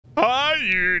Hi,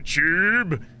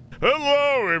 YouTube.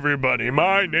 Hello, everybody.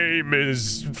 My name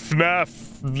is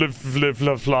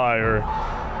FNAF Flyer.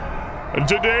 And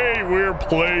today we're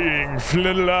playing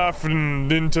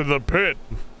Flynn Into the Pit.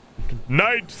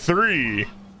 Night 3.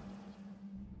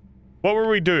 What were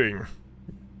we doing?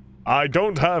 I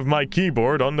don't have my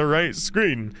keyboard on the right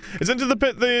screen. Is Into the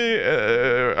Pit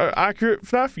the accurate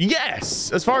FNAF?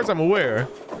 Yes! As far as I'm aware.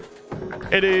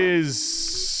 It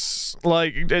is...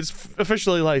 like, it's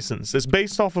officially licensed. It's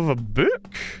based off of a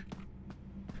book?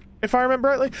 If I remember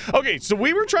rightly. Okay, so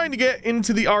we were trying to get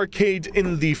into the arcade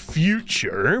in the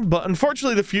future, but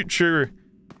unfortunately the future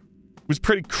was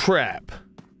pretty crap.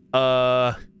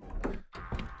 Hi.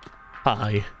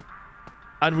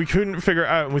 And we couldn't figure it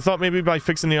out, and we thought maybe by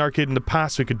fixing the arcade in the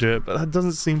past we could do it, but that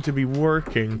doesn't seem to be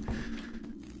working.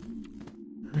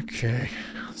 Okay,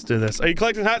 let's do this. Are you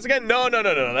collecting hats again? No,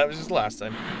 that was just last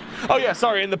time. Oh yeah,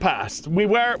 sorry, in the past. We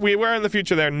were in the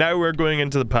future there, now we're going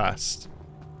into the past.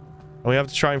 And we have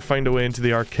to try and find a way into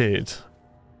the arcade.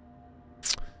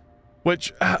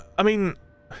 Which, I mean...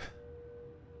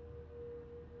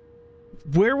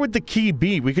 where would the key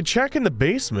be? We could check in the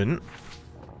basement.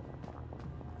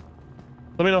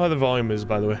 Let me know how the volume is,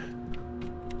 by the way.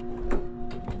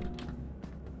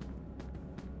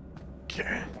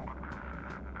 Okay.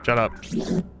 Shut up.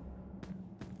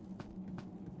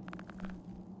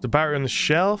 The battery on the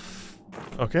shelf.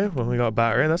 Okay, well, we got a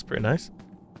battery. That's pretty nice.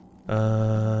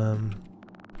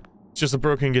 It's just a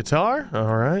broken guitar.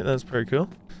 All right, that's pretty cool.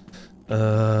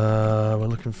 We're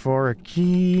looking for a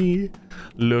key.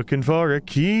 Looking for a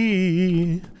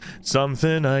key.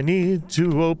 Something I need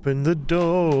to open the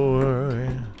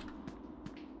door.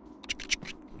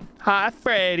 Hi,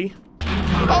 Freddy.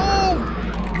 Oh!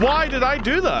 Why did I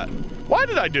do that? Why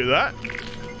did I do that?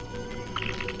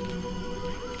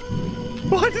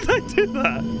 Why did I do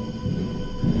that?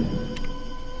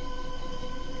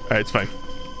 Alright, it's fine.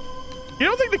 You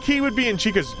don't think the key would be in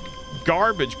Chica's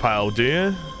garbage pile, do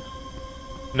you?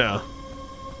 No.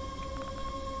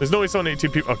 There's no way someone ate 2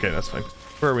 people. Okay, that's fine.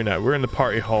 Where are we now? We're in the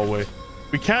party hallway.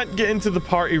 We can't get into the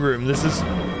party room. This is...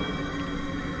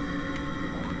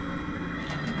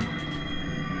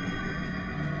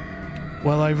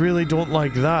 well, I really don't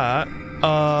like that.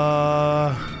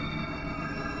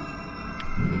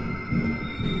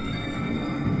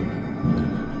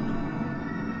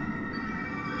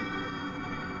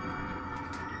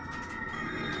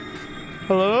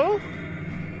 Hello?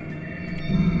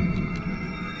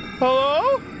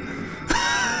 Hello?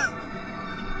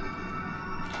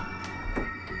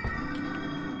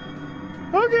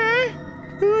 Okay.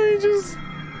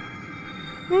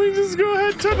 Let me just go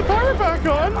ahead and turn the power back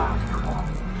on.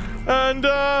 And,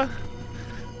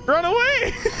 run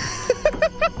away.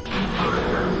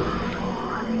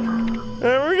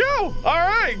 There we go. All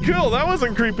right, cool. That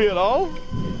wasn't creepy at all.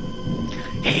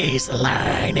 He's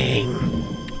learning.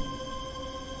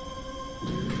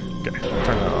 Okay,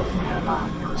 turn that off.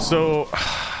 So,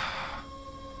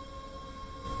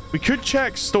 we could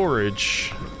check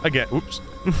storage again. Oops.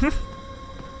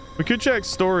 We could check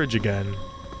storage again.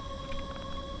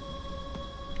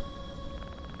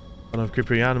 I don't have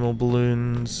creepy animal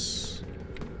balloons.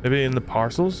 Maybe in the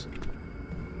parcels?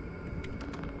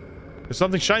 There's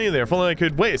something shiny there. If only I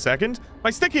could... wait a second. My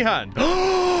sticky hand.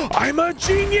 I'm a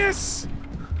genius!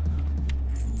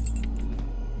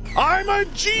 I'm a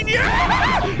genius!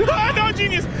 Ah, not a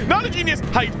genius! Not a genius!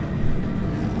 Hide!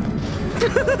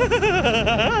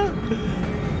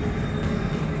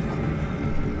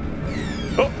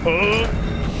 Uh-oh.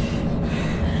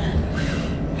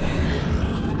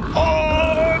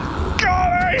 Oh,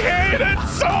 God, I hate it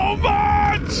so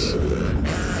much!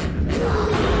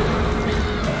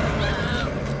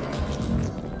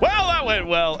 Well, that went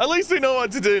well. At least we know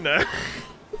what to do now.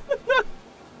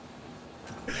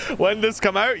 When did this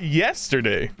come out?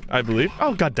 Yesterday, I believe.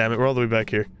 Oh, God damn it. We're all the way back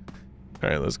here. All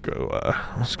right, let's go.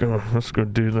 Let's go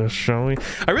do this, shall we?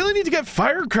 I really need to get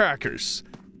firecrackers.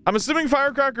 I'm assuming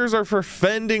firecrackers are for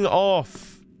fending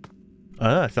off.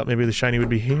 I thought maybe the shiny would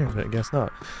be here, but I guess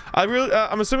not.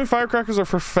 I'm assuming firecrackers are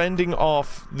for fending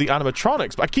off the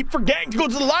animatronics, but I keep forgetting to go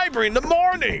to the library in the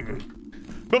morning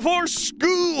before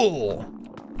school.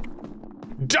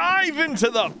 Dive into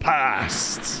the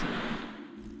past.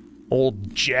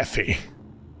 Old Jeffy.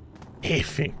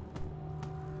 Iffy.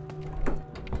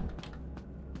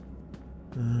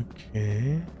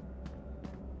 Okay.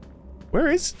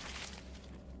 Where's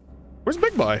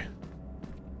Big Boy?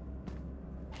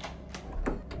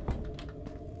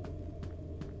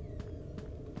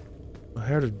 I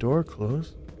heard a door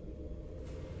close.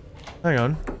 Hang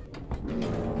on.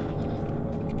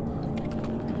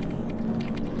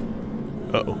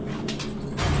 Uh-oh.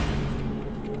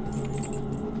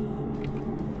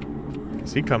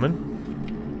 Is he coming?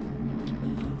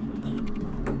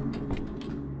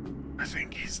 I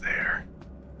think he's there.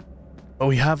 Oh,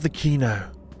 we have the key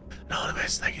now.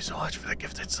 Anonymous, thank you so much for the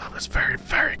gifted sub. It's very,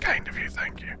 very kind of you.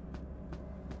 Thank you.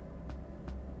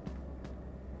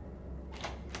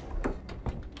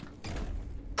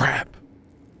 Crap.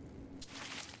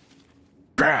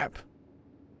 Crap.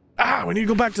 Ah, we need to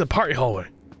go back to the party hallway.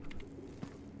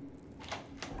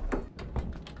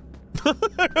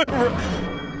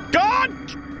 God!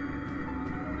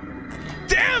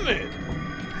 Damn it!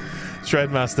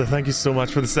 Shredmaster, thank you so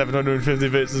much for the 750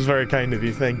 bits. It's very kind of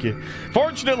you. Thank you.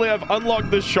 Fortunately, I've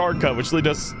unlocked this shortcut, which leads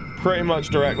us pretty much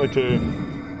directly to...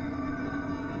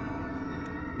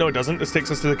 No, it doesn't. This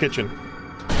takes us to the kitchen.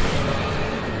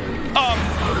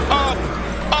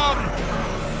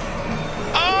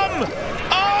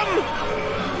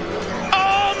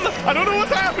 I don't know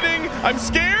what's happening. I'm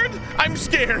scared. I'm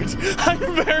scared. I'm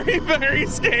very, very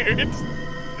scared.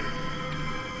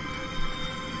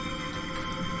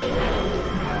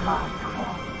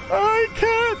 I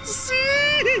can't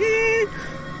see.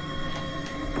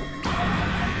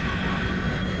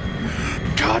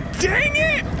 God dang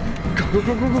it. Go, go,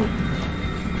 go, go, go.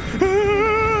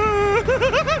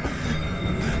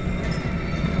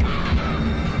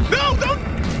 No, don't.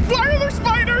 Why are there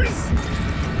spiders?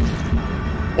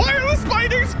 Why are the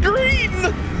spiders green?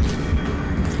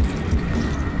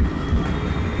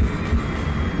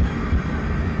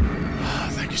 Oh,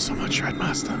 thank you so much,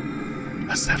 Shredmaster.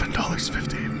 That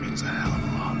 $7.50 means a hell of a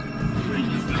lot.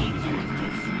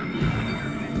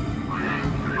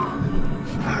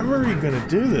 How are we gonna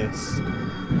do this?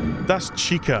 That's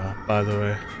Chica, by the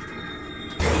way.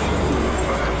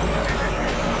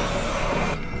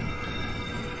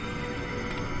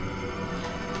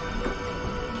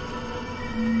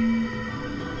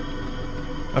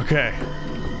 Okay.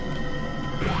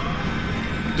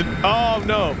 Oh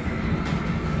no.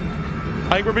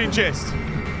 I think we're being chased.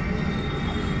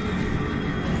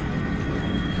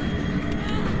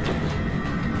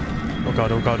 Oh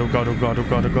god, oh god, oh god, oh god, oh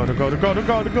god, oh god, oh god, oh god, oh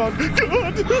god, oh god,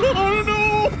 God! Oh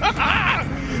no!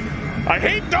 I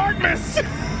hate darkness!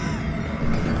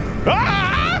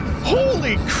 Ah!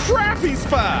 Holy crap, he's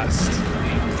fast!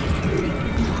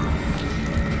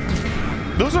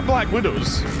 Those are Black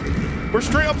Widows. We're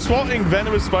straight up swatting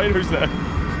venomous spiders now.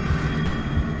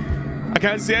 I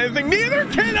can't see anything, neither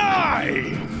can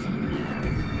I!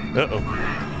 Uh-oh.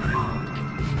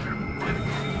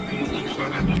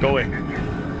 Go away.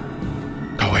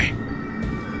 Go away.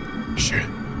 Shit.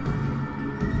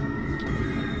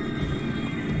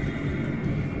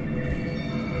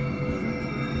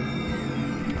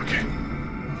 Okay.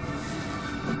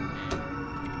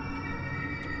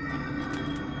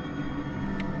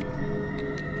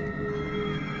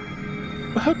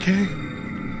 Okay.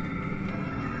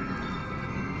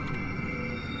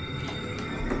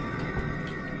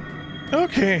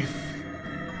 Okay.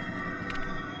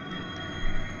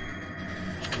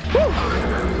 Woo.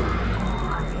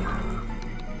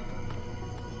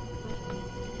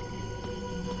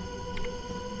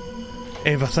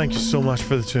 Ava, thank you so much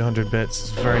for the 200 bits.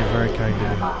 It's very, very kind of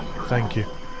you. Thank you.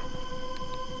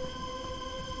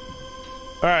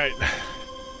 Alright.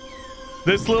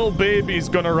 This little baby's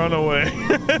gonna run away.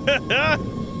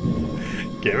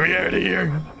 Get me out of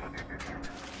here.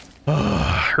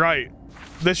 Right.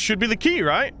 This should be the key,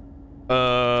 right?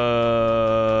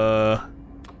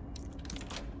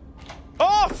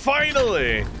 Oh,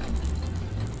 finally!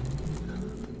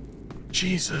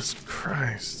 Jesus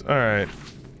Christ. Alright.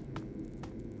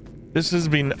 This has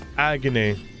been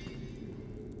agony.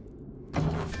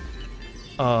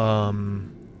 Oh,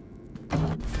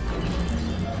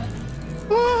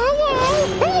 hello!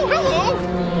 Oh, hello!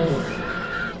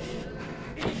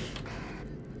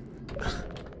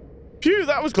 Phew,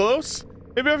 that was close.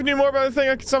 Maybe if I knew more about the thing,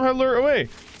 I could somehow lure it away.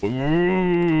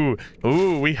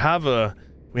 Ooh, we have a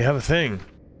thing.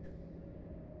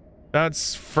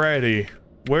 That's Freddy.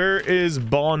 Where is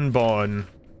Bon Bon?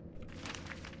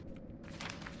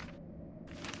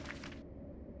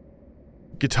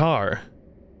 Guitar.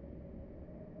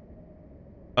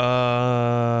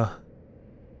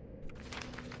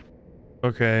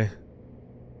 Okay.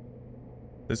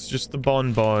 It's just the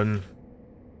Bon Bon.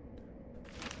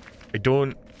 I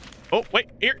don't... Oh, wait,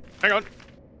 here, hang on.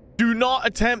 Do not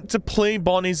attempt to play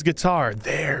Bonnie's guitar.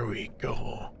 There we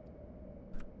go.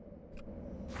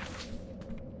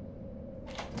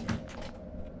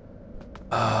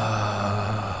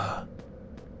 Well,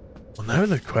 now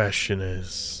the question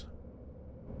is,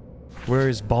 where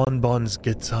is Bon Bon's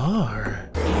guitar?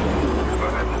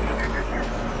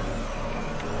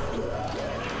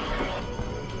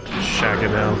 Shag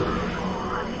him out.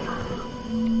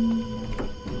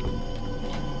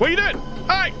 What are you doing?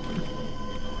 Hey!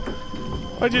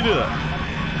 Why'd you do that?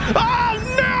 Oh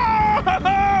no!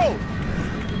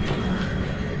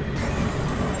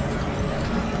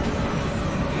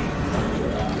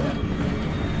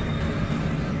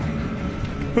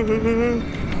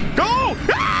 Go!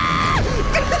 Ah!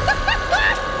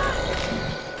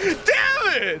 Damn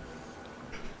it!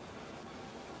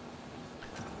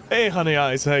 Hey, Honey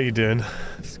Eyes, how you doing?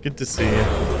 It's good to see you.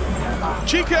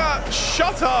 Chica,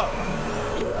 shut up!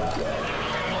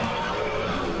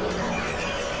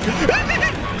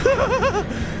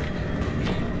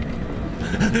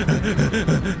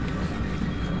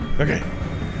 Okay.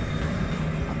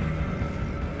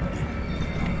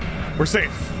 We're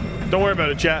safe. Don't worry about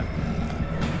it, chat.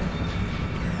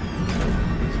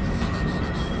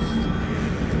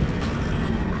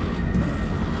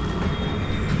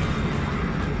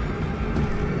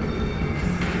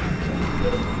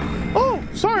 Oh,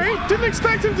 sorry. Didn't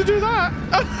expect him to do that.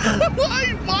 Why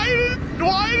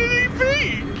did he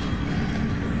peek?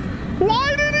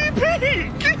 Why did he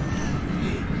peek?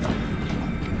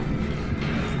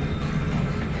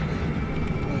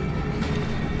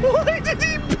 Why did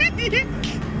he peek?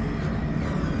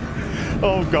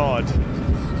 Oh God.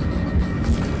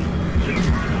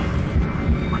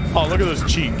 Oh, look at those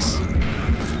cheeks.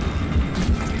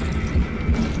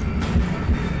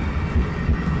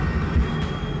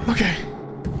 Okay.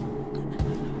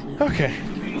 Okay.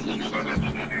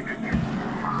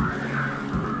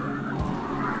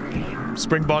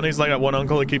 Spring Bonnie's like that one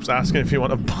uncle that keeps asking if you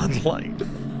want a Bud Light.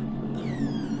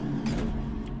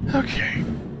 Okay.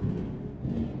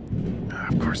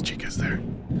 Of course Chica's there.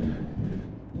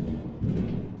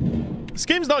 This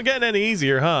game's not getting any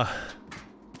easier, huh?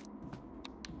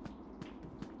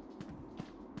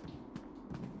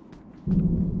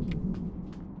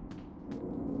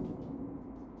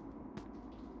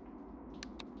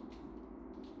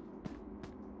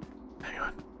 Hang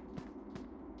on.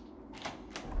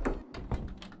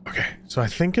 Okay, so I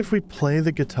think if we play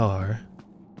the guitar...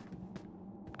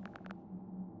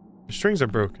 The strings are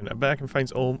broken. I bet I can find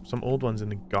some old ones in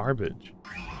the garbage.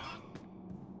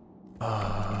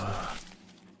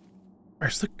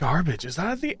 Where's the garbage? Is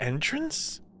that at the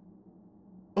entrance?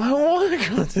 Well, I don't want to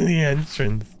go to the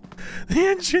entrance. The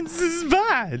entrance is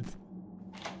bad.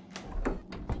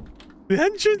 The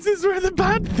entrance is where the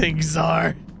bad things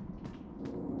are.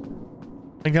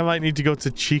 I think I might need to go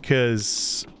to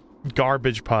Chica's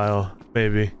garbage pile,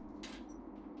 maybe.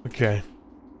 Okay.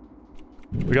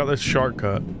 We got this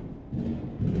shortcut.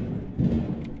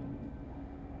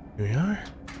 Here we are.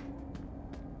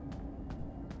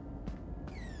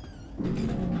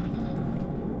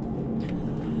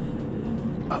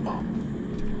 Uh-oh.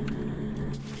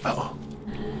 Uh-oh.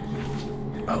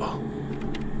 Uh-oh.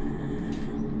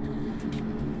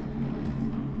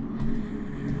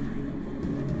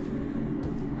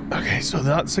 Okay, so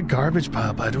that's a garbage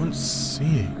pile, but I don't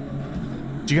see.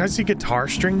 Do you guys see guitar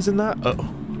strings in that? Uh-oh.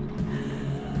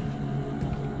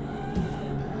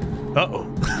 Uh-oh.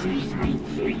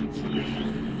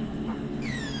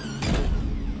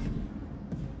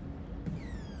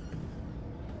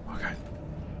 Okay.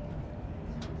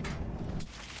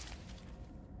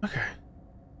 Okay.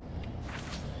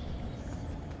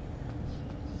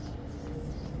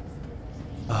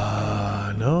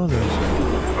 No, there's...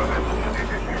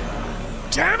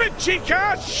 Damn it,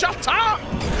 Chica! Shut up!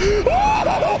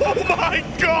 Oh my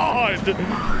God! It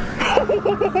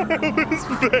was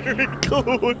very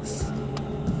close.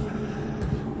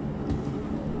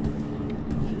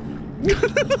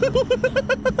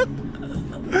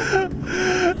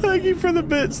 Thank you for the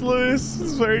bits, Lewis.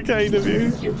 It's very kind of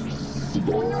you.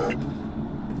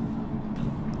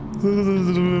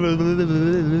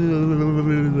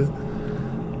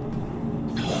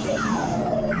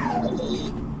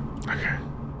 Okay.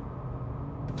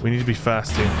 We need to be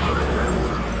fast here.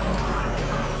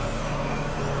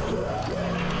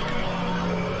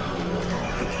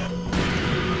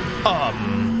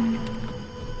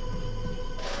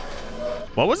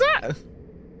 What was that? I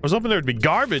was hoping there would be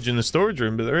garbage in the storage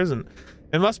room, but there isn't.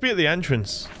 It must be at the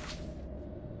entrance.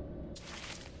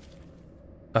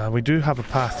 We do have a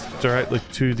path directly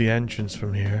to the entrance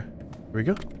from here. Here we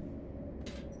go.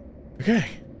 Okay.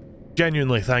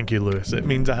 Genuinely, thank you, Lewis. It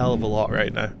means a hell of a lot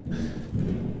right now.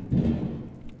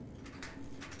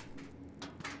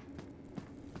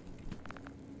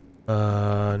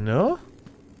 No?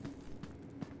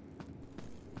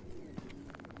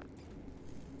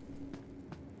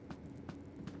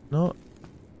 Not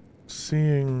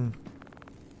seeing...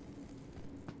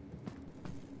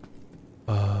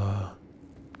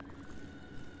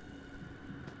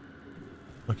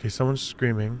 Okay, someone's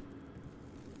screaming.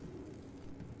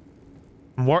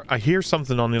 What? I hear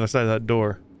something on the other side of that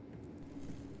door.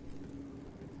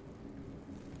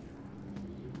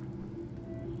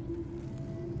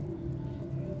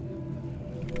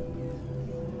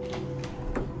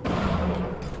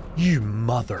 You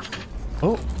mother.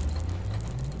 Oh.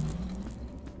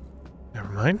 Never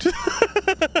mind.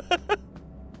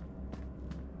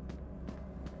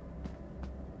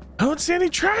 I don't see any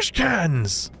trash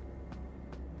cans.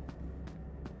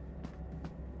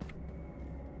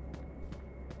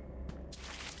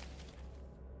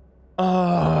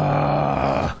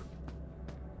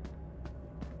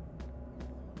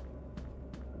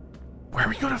 Where are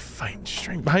we gonna find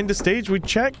string? Behind the stage? We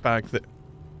checked back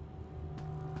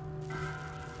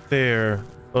there.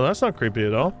 Well, that's not creepy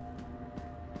at all.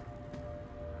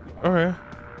 Okay.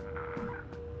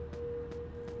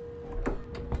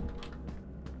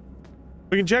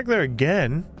 We can check there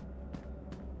again.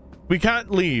 We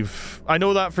can't leave. I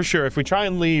know that for sure. If we try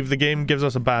and leave, the game gives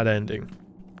us a bad ending.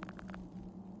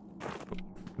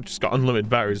 We just got unlimited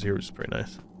batteries here, which is pretty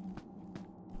nice. Is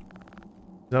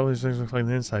that what these things look like on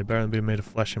the inside? Better than being made of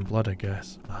flesh and blood, I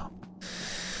guess. Well,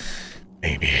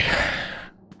 maybe.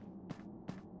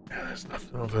 Yeah, there's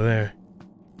nothing over there.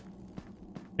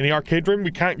 In the arcade room?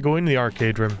 We can't go in the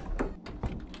arcade room.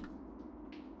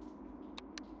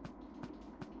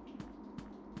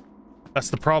 That's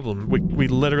the problem. We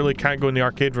literally can't go in the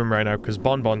arcade room right now because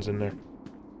Bonbon's in there.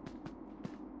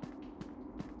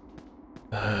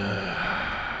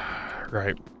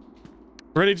 Right.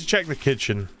 Ready to check the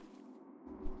kitchen.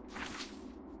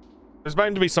 There's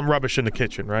bound to be some rubbish in the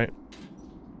kitchen, right?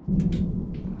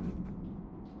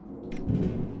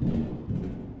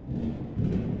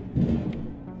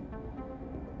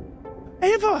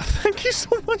 Ava, thank you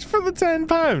so much for the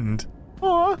 £10.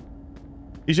 Aw.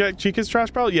 You check Chica's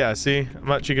trash pile? Yeah, see?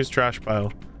 I'm at Chica's trash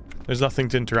pile. There's nothing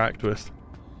to interact with.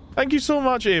 Thank you so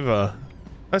much, Ava.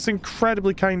 That's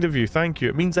incredibly kind of you. Thank you.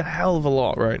 It means a hell of a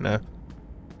lot right now.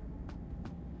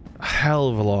 A hell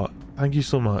of a lot. Thank you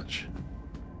so much.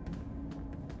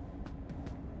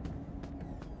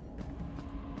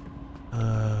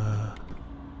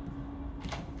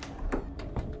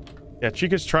 Yeah,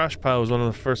 Chica's trash pile was one of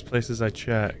the first places I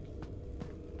checked.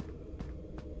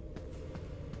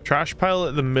 Trash pile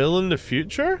at the mill in the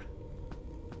future?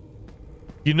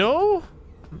 You know?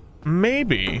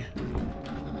 Maybe.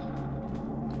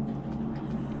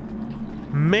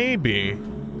 Maybe.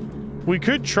 We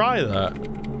could try that.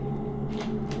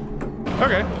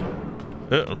 Okay.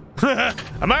 Uh-oh.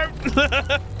 I'm out!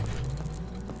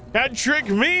 Can't trick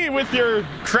me with your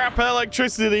crap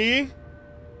electricity!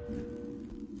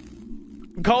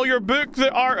 Call your book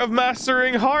The Art of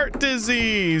Mastering Heart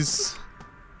Disease!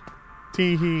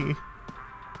 Teehee.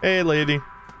 Hey, lady.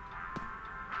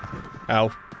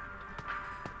 Ow.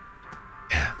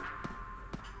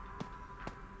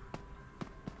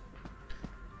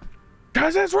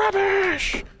 Cause it's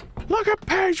rubbish! Look at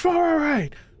page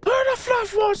 408! Who the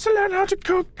fluff wants to learn how to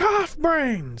cook calf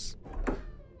brains?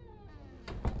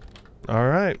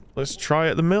 Alright, let's try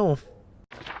at the mill.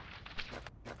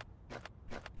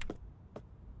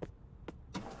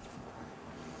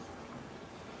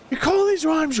 You call these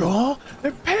rhymes raw?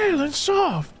 They're pale and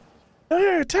soft.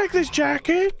 Here, take this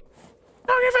jacket.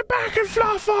 Now give it back and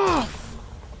fluff off.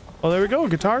 Oh, there we go.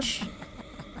 Guitar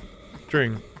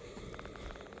string.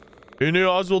 Who knew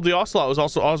Oswald the Ocelot was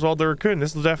also Oswald the Raccoon?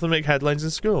 This will definitely make headlines in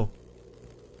school.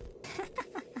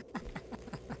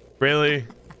 Really?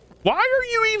 Why are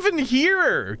you even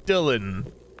here,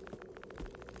 Dylan?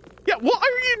 Yeah, what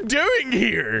are you doing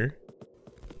here?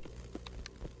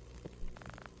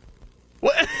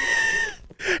 What?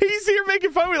 He's here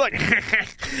making fun of me like,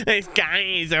 this guy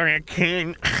is a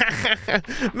raccoon.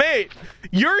 Mate,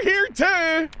 you're here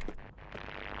too.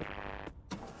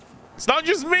 It's not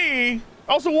just me.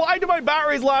 Also, why do my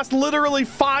batteries last literally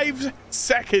 5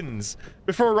 seconds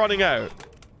before running out?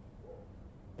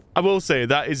 I will say,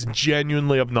 that is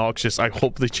genuinely obnoxious. I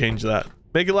hope they change that.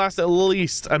 Make it last at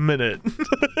least a minute.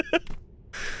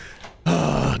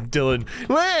 Oh, Dylan.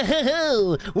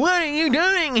 Whoa, what are you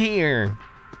doing here?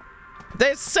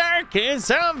 The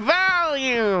circus of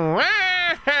value.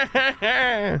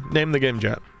 Name the game,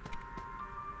 chat.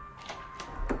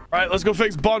 Alright, let's go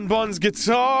fix Bonbon's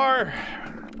guitar.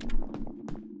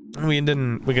 We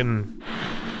can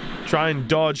try and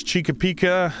dodge Chica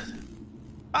Pika.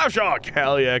 Oh, shock.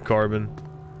 Hell yeah, Corbin.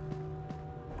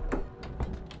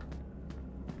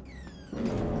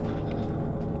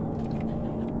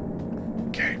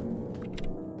 Okay.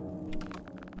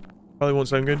 Probably won't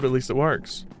sound good, but at least it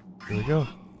works. Here we go.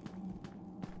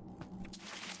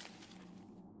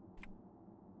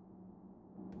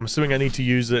 I'm assuming I need to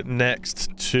use it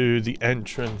next to the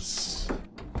entrance.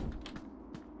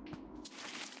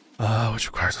 Which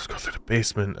requires us to go through the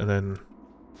basement and then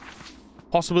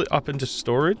possibly up into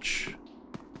storage.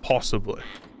 Possibly.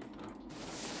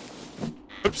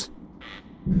 Oops.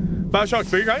 BioShock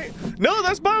 3, right? No,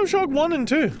 that's BioShock 1 and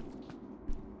 2.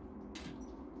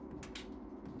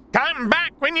 Come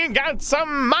back when you got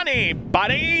some money,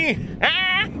 buddy.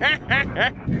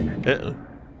 Uh-oh.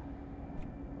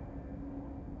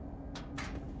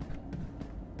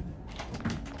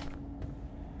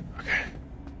 Okay.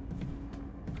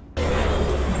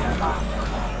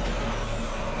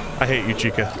 I hate you,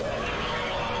 Chica.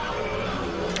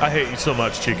 I hate you so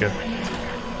much, Chica.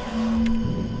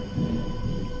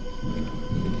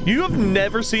 You have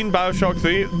never seen BioShock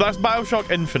 3? That's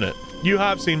BioShock Infinite. You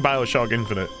have seen BioShock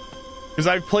Infinite. Because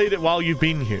I've played it while you've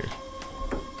been here.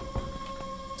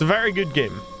 It's a very good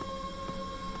game.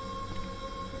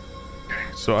 Okay,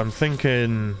 so I'm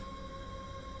thinking...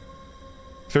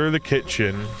 through the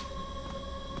kitchen.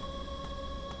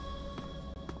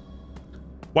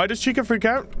 Why does Chica freak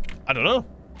out? I don't know.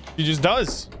 She just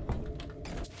does.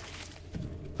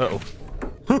 Uh-oh.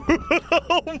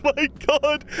 Oh my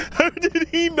god! How did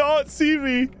he not see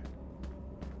me?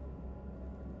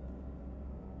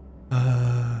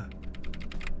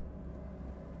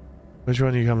 Which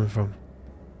one are you coming from?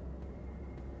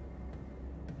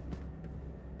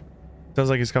 Sounds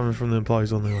like he's coming from the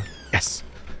employees only one. Yes.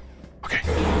 Okay.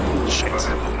 Shit.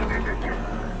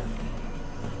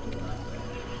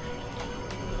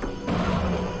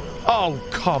 Oh,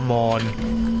 come on.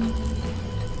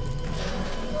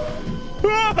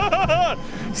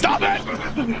 Stop it!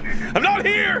 I'm not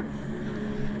here!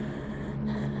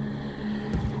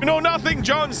 You know nothing,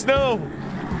 Jon Snow!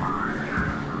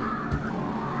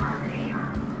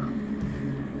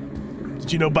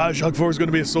 Did you know BioShock 4 is going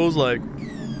to be a Souls-like?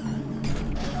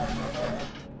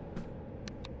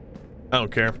 I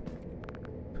don't care.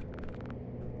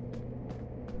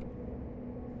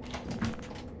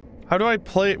 How do I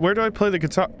play? Where do I play the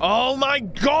guitar? Oh my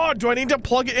god! Do I need to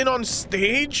plug it in on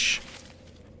stage?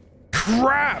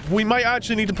 Crap! We might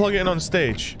actually need to plug it in on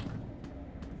stage.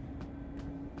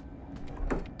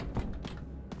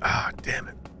 Ah, damn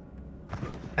it.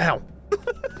 Ow.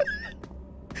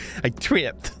 I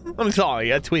tripped. I'm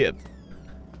sorry, I tripped.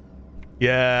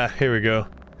 Yeah, here we go.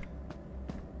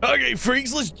 Okay,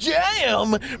 freaks, let's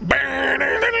jam!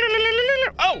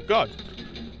 Oh, God.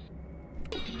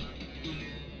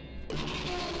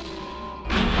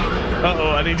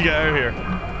 Uh-oh, I need to get out of here.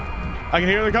 I can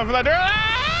hear them come from that door.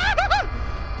 Ah!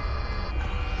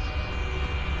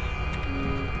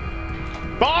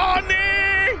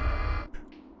 Bonnie!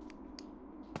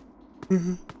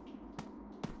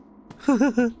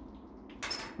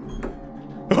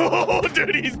 Oh,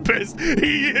 dude, he's pissed.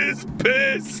 He is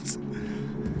pissed.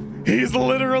 He's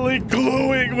literally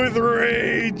glowing with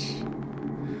rage.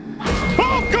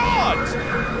 Oh, God!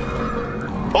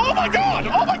 Oh, my God!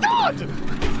 Oh, my God!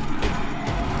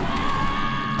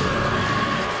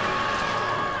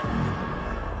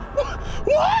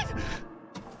 What?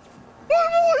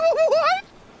 What?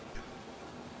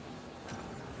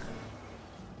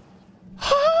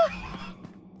 Huh?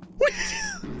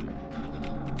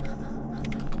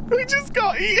 We just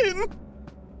got eaten. All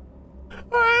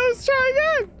right, let's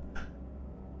try again.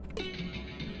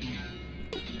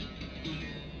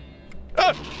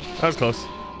 Ah, that was close.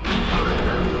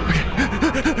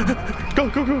 Go,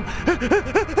 go, go.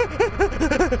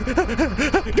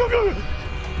 Go, go.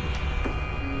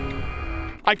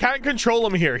 I can't control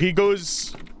him here. He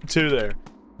goes to there.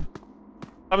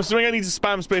 I'm assuming I need to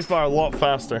spam spacebar a lot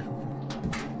faster.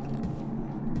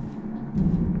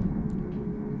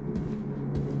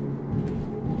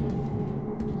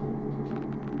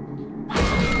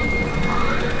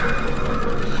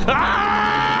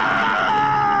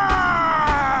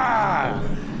 Ah!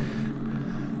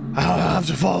 I'll have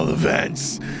to follow the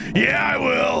vents. Yeah, I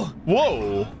will.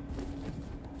 Whoa.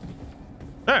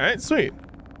 All right, sweet.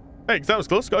 Hey, that was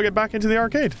close. Gotta get back into the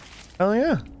arcade. Hell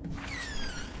yeah.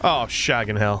 Oh,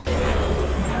 shaggin' hell.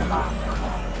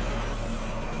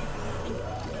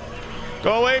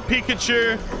 Go away,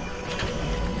 Pikachu.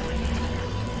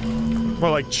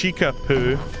 More like Chica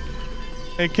Poo.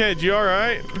 Hey, kid, you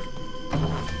alright?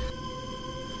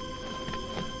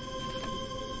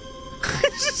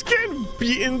 He's just getting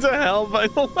beaten to hell by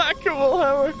the whack-a-mole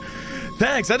hammer.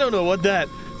 Thanks, I don't know what that...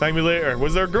 Thank me later.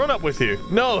 Was there a grown-up with you?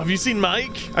 No, have you seen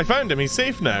Mike? I found him. He's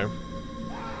safe now.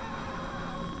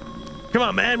 Come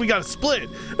on, man. We gotta split.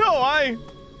 No,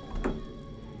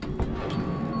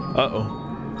 Uh-oh.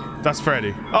 That's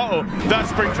Freddy. Uh-oh.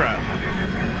 That's Springtrap.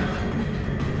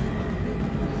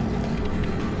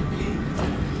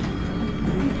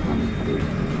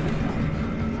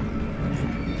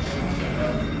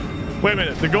 Wait a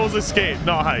minute. The goal's escape,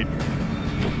 not hide.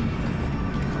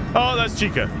 Oh, that's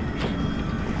Chica.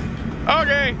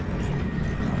 Okay.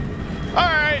 All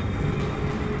right.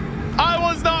 I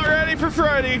was not ready for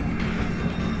Freddy.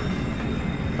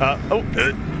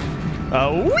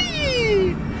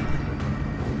 Wee!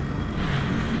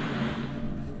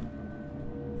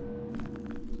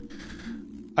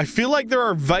 I feel like there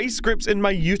are vice grips in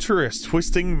my uterus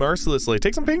twisting mercilessly.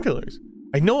 Take some painkillers.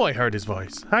 I know I heard his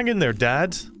voice. Hang in there,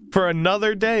 Dad, for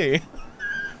another day.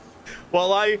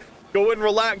 While I go and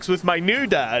relax with my new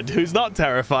dad, who's not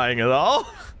terrifying at all.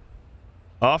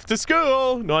 Off to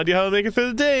school. No idea how to make it through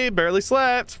the day. Barely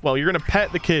slept. Well, you're gonna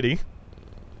pet the kitty.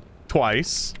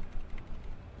 Twice.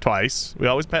 Twice. We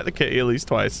always pet the kitty at least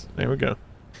twice. There we go.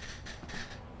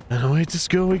 And away to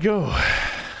school we go.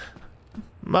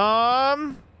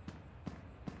 Mom?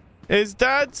 Is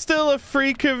Dad still a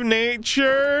freak of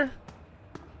nature?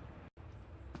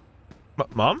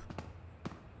 Mom?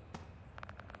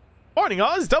 Morning,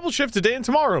 Oz. Double shift today and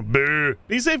tomorrow. Boo.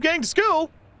 Be safe getting to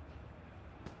school.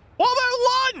 What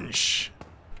about lunch?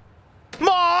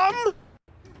 Mom?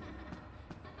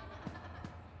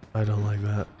 I don't like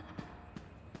that.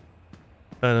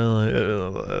 I don't like that.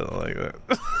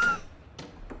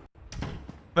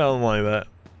 I don't like that.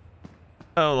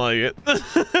 I don't like it.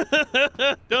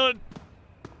 Don't.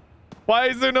 Why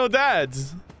is there no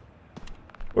dads?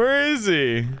 Where is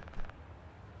he?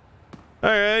 All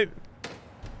right.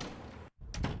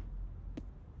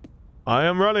 I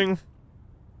am running.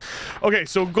 Okay,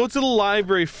 so go to the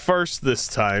library first this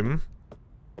time.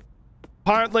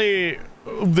 Apparently,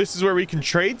 this is where we can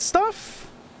trade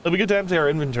stuff. It'll be good to empty our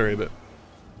inventory a bit.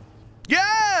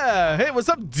 Yeah! Hey, what's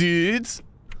up, dudes?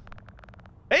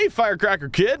 Hey, Firecracker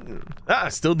Kid. Ah, I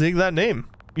still dig that name.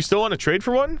 You still want to trade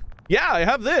for one? Yeah, I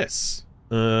have this.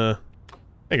 There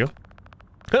you go.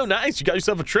 Oh, nice. You got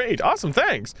yourself a trade. Awesome,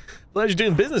 thanks. Glad you're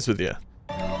doing business with you.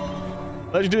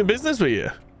 Glad you're doing business with you.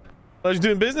 Glad you're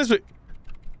doing business with...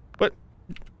 What?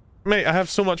 Mate, I have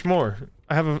so much more.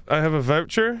 I have a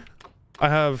voucher. I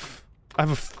have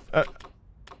a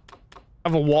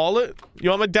wallet. You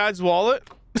want my dad's wallet?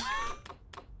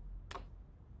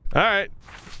 All right.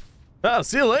 I'll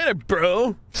see you later,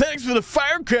 bro. Thanks for the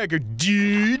firecracker,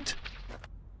 dude.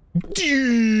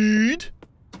 Dude.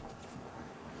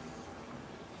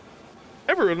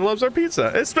 Everyone loves our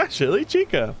pizza, especially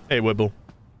Chica. Hey, Wibble.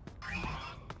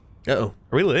 Uh-oh.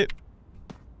 Are we late?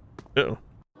 Uh-oh.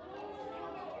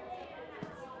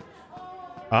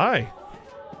 Hi.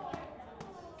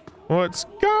 What's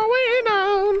going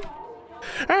on?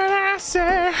 And I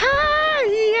say hi,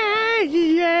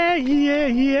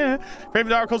 yeah.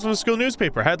 Favorite articles from the school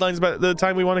newspaper. Headlines about the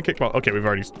time we won a kickball. Okay, we've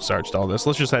already searched all this.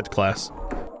 Let's just head to class.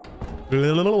 Fill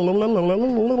the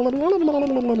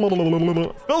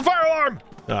fire alarm!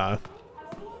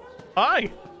 Hi.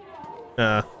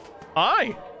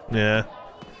 Hi. Yeah.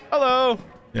 Hello.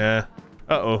 Yeah.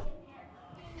 Uh-oh.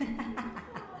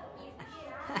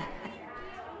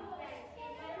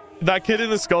 That kid in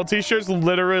the skull t-shirt's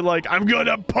literally like, I'm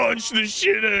gonna punch the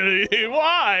shit out of you.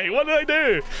 Why? What did I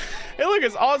do? Hey, look,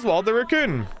 it's Oswald the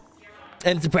raccoon.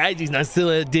 And surprised he's not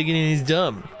still digging in his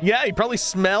dump. Yeah, he probably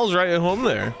smells right at home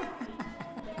there.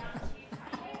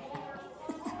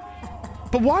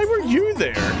 But why were you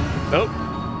there? Oh.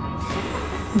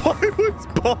 Why was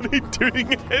Bonnie doing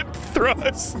hip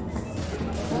thrusts?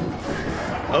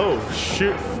 Oh,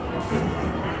 shoot.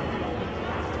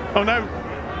 Oh,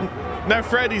 now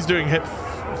Freddy's doing hip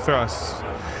thrusts.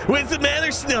 What's the matter,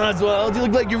 Oswald? You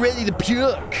look like you're ready to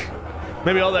puke.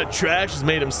 Maybe all that trash has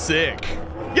made him sick.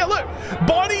 Yeah, look,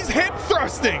 Bonnie's hip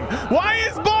thrusting. Why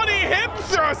is Bonnie hip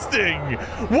thrusting?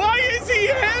 Why is he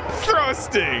hip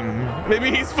thrusting?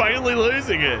 Maybe he's finally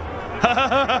losing it.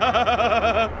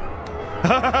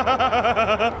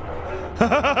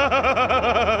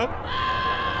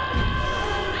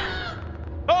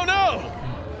 Oh no!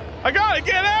 I gotta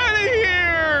get out of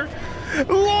here!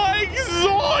 Like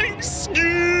zoink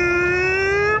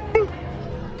scoob!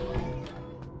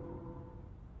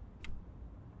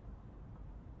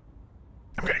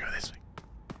 I'm gonna go this way.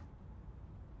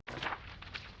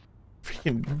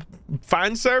 Freaking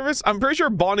fan service? I'm pretty sure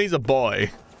Bonnie's a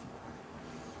boy.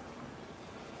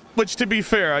 Which, to be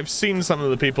fair, I've seen some of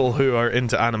the people who are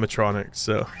into animatronics,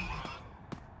 so.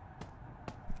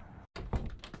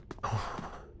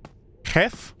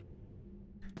 Chef?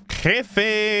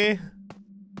 Jefe?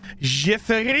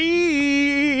 Jeffrey?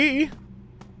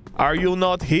 Are you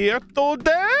not here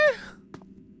today?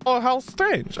 Oh, how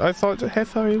strange. I thought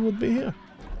Jeffrey would be here.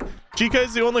 Chica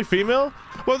is the only female?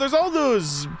 Well, there's all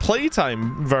those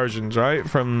playtime versions, right?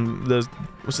 From the,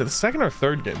 was it the second or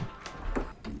third game?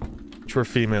 Which were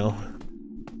female.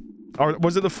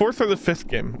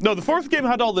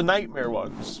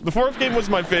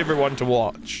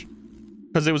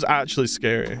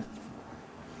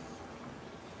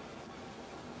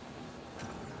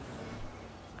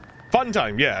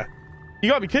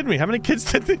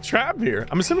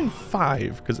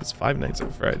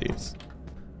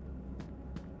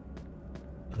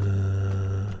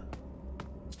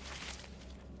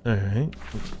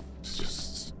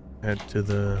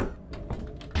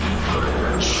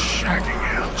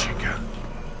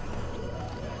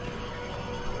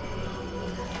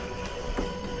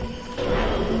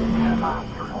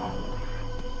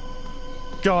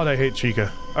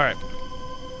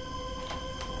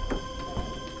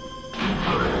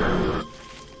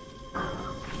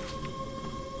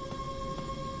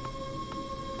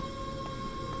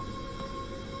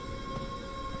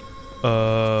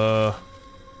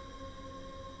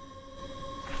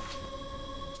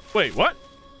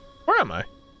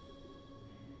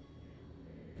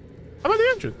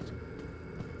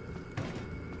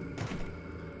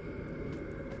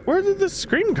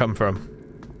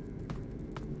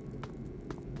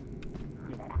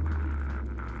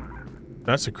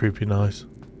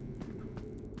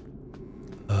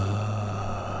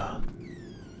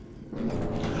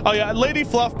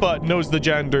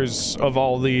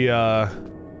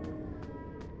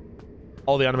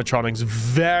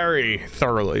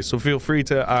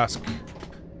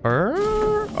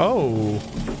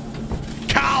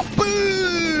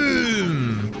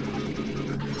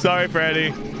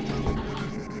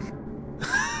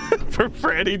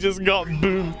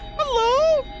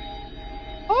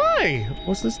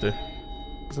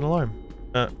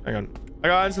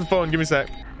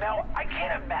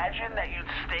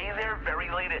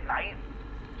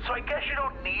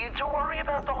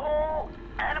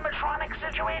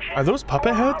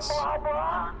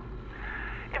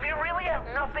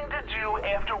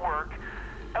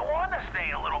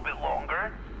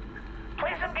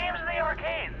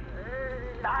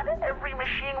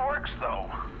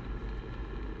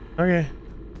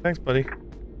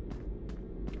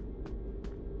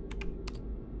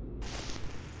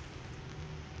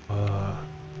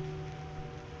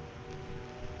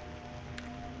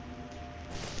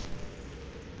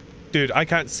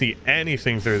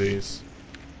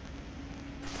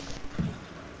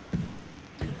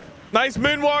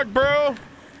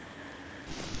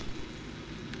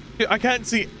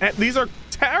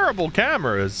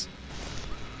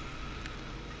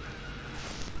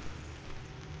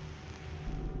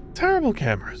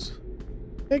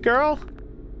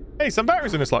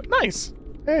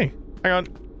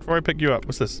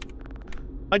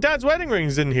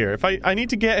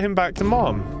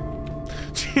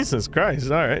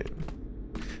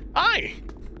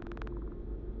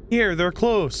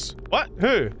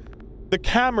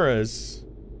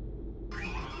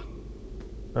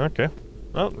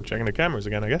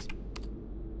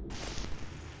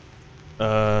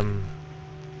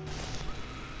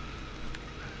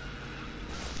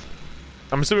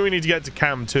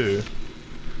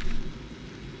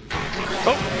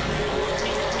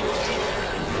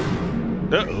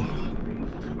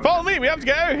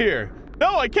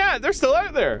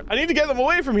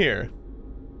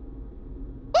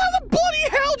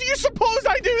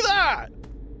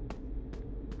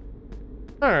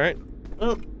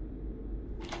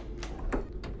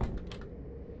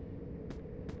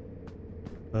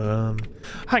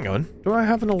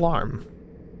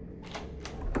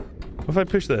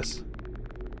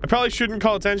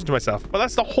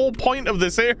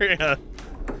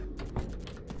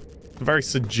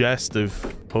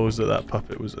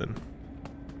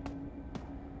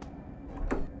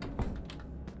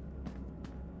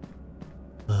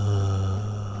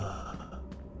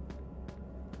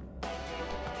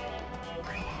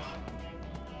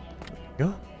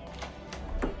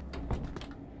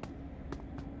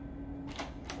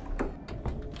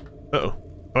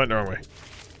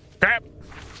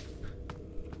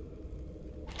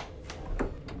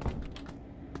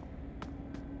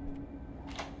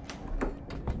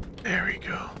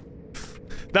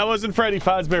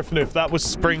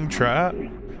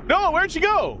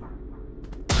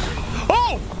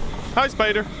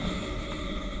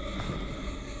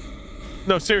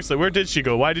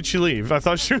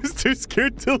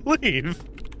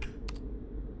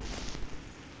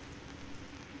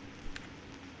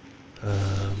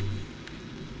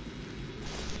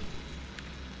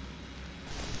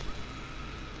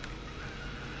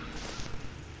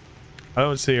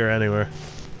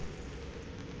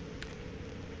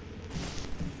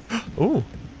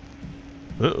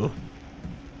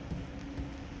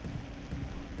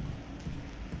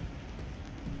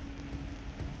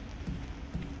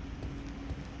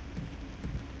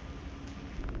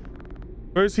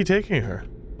 Where is he taking her?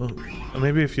 Well,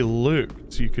 maybe if you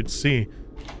looked, you could see.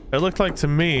 It looked like to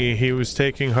me he was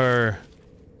taking her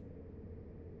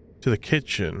to the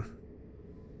kitchen.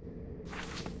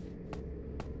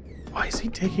 Why is he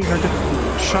taking her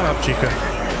to... Shut up, Chica.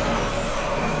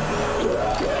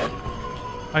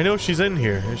 I know she's in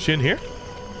here. Is she in here?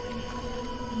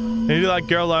 Maybe that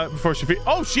girl out before she...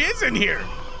 Oh, she is in here!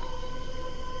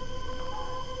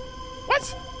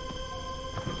 What?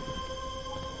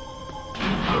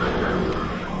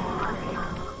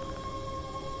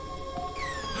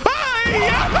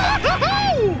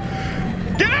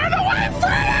 Get out of the way,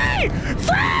 Freddy!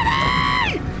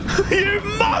 Freddy! You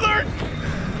mother...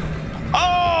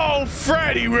 Oh,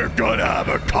 Freddy, we're gonna have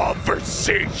a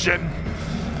conversation.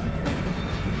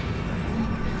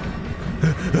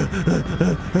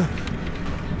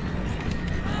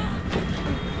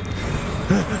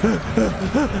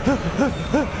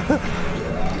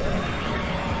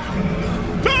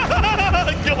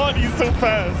 God, he's so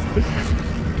fast.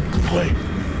 Wait.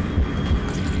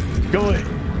 Go away.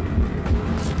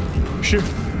 Shoot.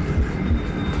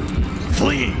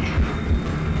 Flee.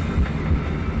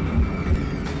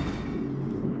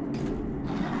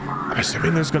 I'm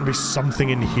assuming there's going to be something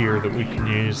in here that we can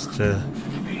use to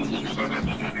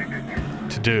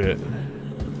do it.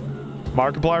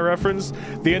 Markiplier reference?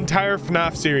 The entire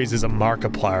FNAF series is a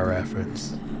Markiplier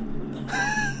reference.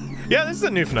 Yeah, this is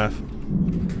a new FNAF.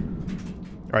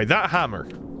 Alright, that hammer.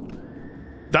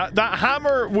 That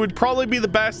hammer would probably be the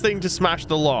best thing to smash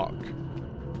the lock.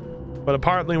 But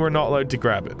apparently we're not allowed to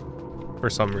grab it. For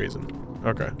some reason.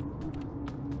 Okay.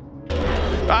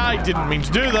 I didn't mean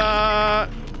to do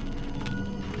that!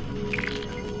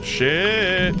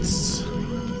 Shit.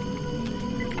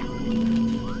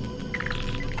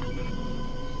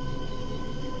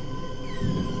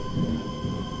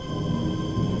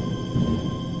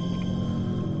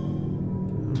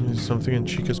 Is something in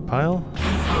Chica's pile?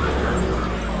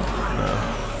 No.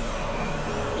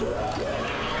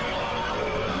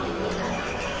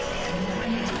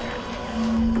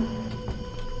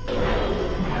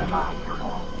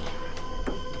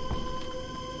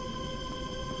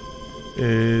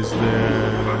 Is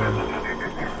there...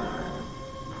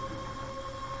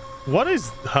 What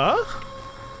is... Huh?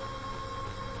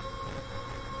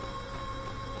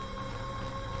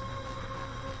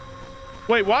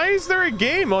 Wait, why is there a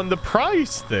game on the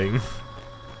prize thing?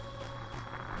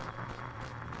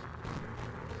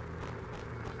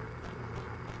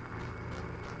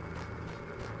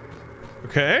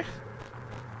 Okay.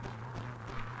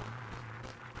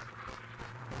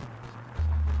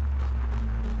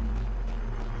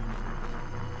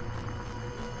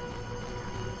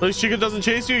 At least Chica doesn't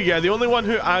chase you? Yeah, the only one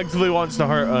who actively wants to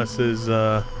hurt us is,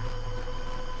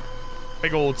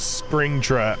 big old spring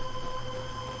trap.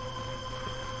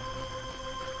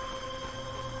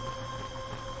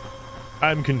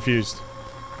 I'm confused.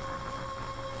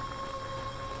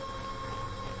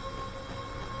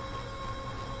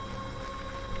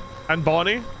 And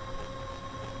Bonnie?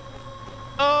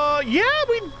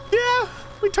 Yeah,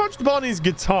 we touched Bonnie's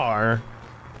guitar.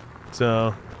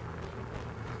 So,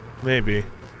 maybe.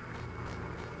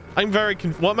 I'm very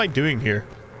what am I doing here?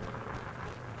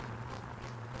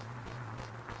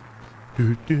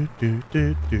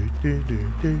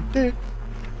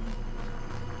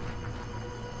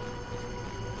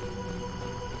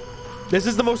 This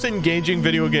is the most engaging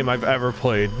video game I've ever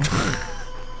played.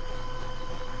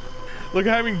 Look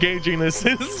how engaging this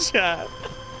is, chat.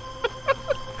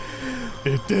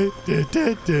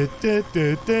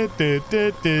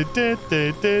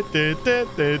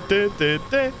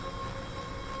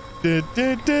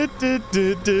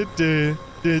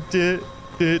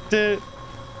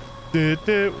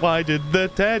 Why did the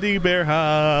teddy bear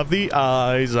have the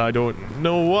eyes? I don't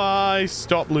know why.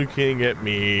 Stop looking at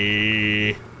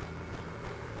me.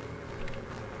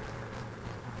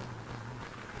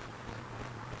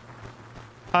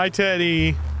 Hi,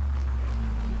 Teddy.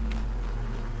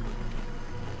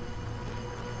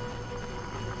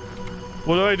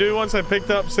 What do I do once I picked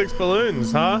up 6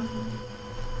 balloons, huh?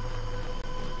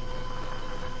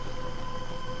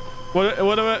 What do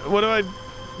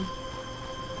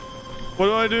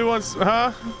I do once,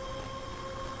 huh?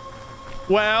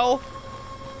 Well,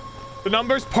 the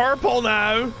number's purple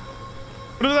now.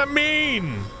 What does that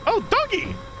mean? Oh,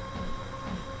 doggy.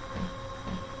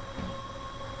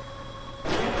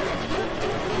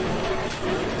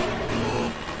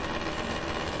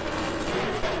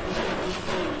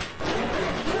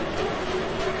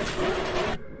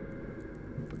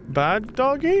 Bad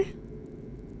doggy?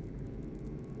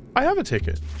 I have a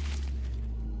ticket.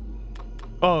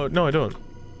 Oh, no, I don't.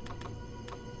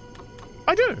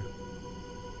 I do.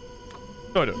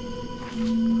 No, I don't.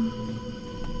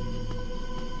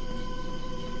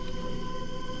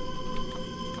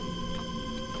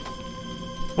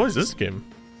 What is this game?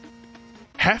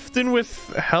 Hefton with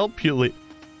Helpulate.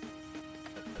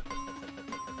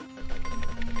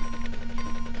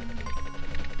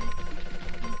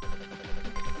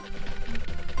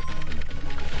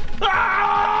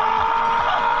 Ah!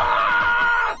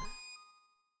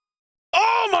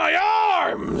 Oh, my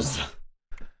arms!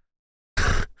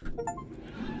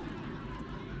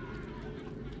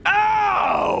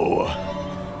 Ow!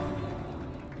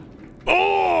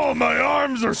 Oh, my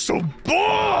arms are so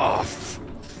buff!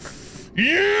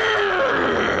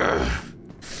 Yeah!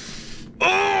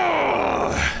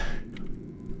 Oh!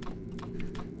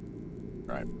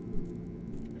 Right.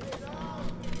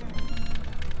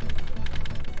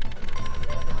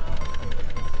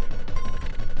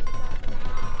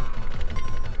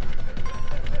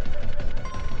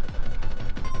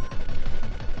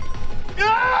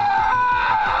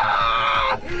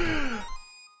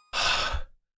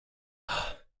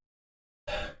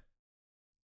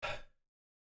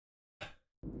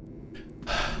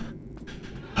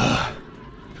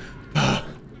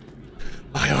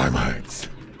 My arm hurts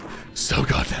so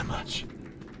goddamn much.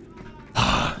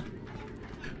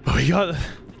 But we got the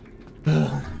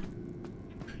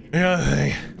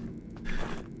thing.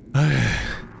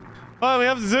 Oh, we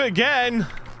have to do it again.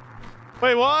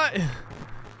 Wait, what?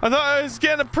 I thought I was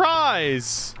getting a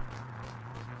prize.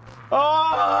 Oh!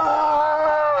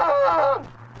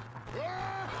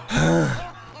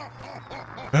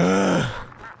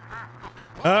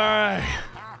 All right.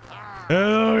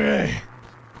 Okay.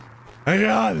 I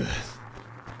got this.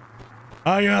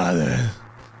 I got this.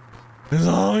 It's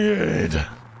all good.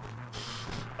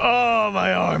 Oh,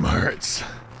 my arm hurts.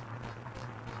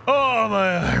 Oh,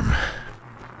 my arm.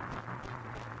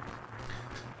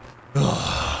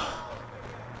 Oh.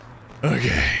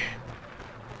 Okay.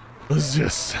 Let's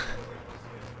just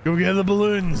go get the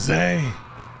balloons, eh?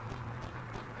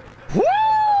 Woo!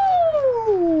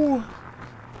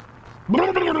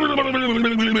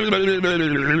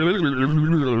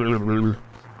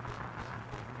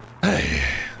 Hey.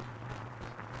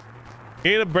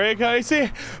 Need a break,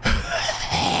 Icy?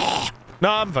 No,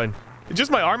 I'm fine. It's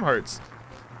just my arm hurts.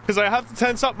 Because I have to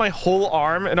tense up my whole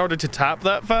arm in order to tap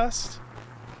that fast.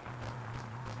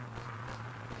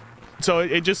 So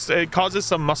it causes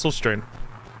some muscle strain.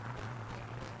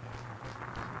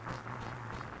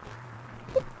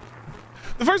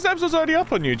 The first episode's already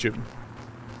up on YouTube.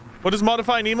 What does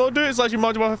modifying emote do? It's let you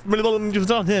modify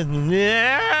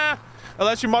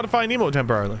unless you modify an emote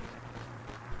temporarily.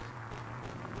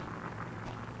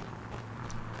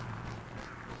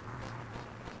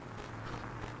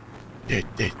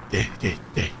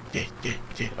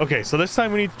 Okay, so this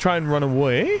time we need to try and run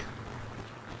away,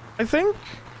 I think.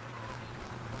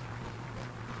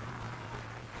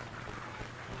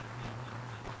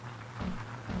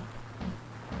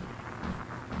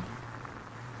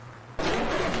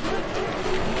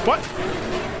 What?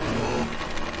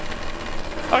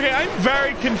 Okay, I'm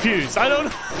very confused. I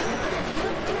don't...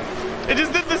 It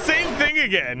just did the same thing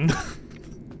again.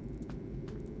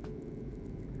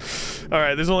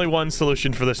 Alright, there's only one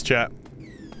solution for this, chat.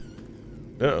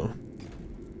 Uh-oh.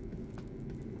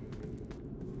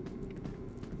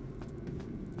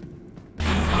 I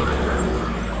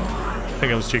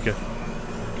think it was Chica.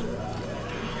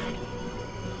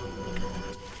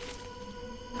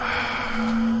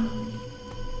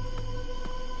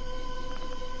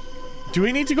 Do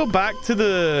we need to go back to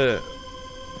the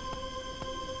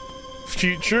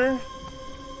future?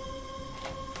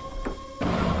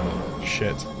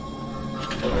 Shit.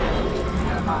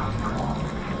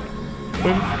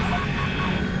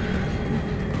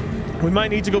 We might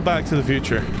need to go back to the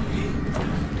future.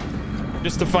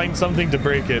 Just to find something to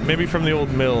break it. Maybe from the old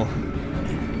mill.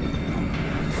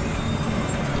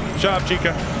 Shut up,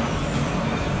 Chica.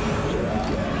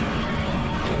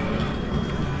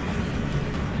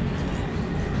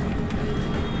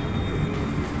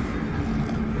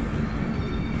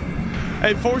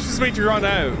 It forces me to run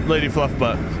out, Lady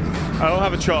Fluffbutt. I don't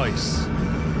have a choice.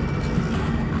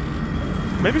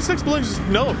 Maybe 6 balloons.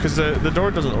 No, because the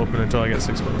door doesn't open until I get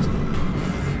 6 balloons.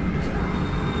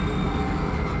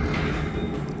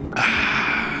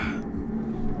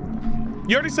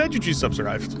 You already said your G-subs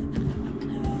arrived.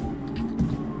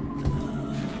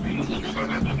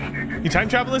 You time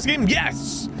travel in this game?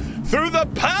 Yes! Through the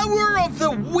power of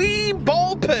the wee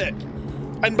ball pit.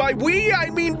 And by wee, I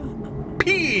mean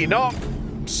pea, not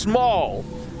small.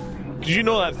 Did you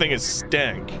know that thing is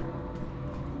stank?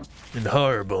 And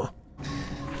horrible.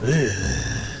 Ugh.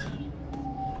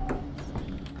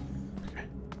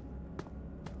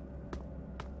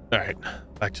 All right,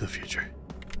 Back to the Future.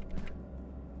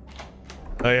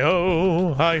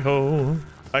 Hi-ho, hi-ho.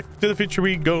 Back to the future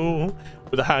we go.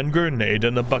 With a hand grenade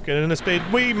and a bucket and a spade,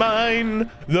 we mine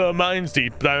the mines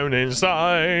deep down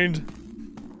inside.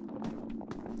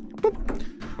 Boop.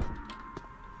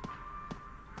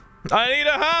 I need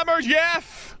a hammer,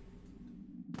 Jeff!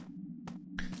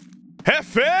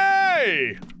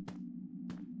 Hefe!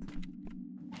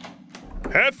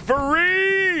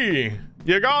 Heffery!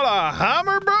 You got a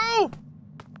hammer, bro?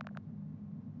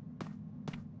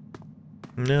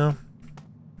 No.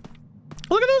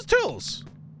 Look at those tools.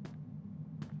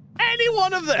 Any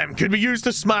one of them could be used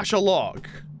to smash a log.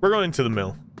 We're going to the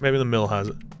mill. Maybe the mill has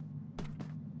it.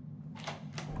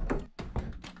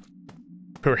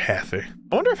 Poor Hefe.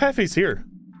 I wonder if Hefe's here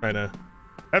right now.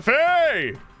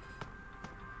 Hefe!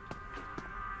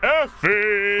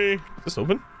 Hefe! Is this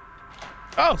open?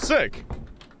 Oh, sick.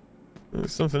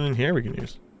 There's something in here we can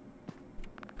use.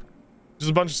 Just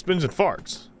a bunch of spins and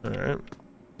farts. Alright.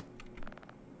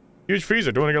 Huge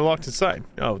freezer. Don't want to get locked inside.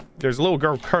 Oh, there's a little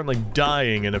girl currently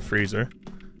dying in a freezer.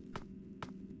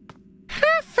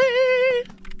 Happy.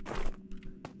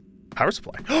 Power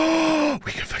supply. Oh,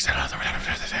 we can fix another one out of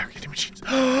the air conditioning machines.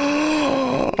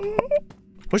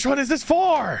 Which one is this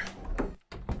for?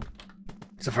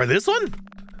 Is it for this one?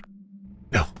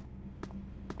 No.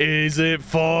 Is it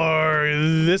for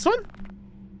this one?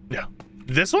 No.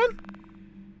 This one?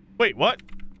 Wait, what?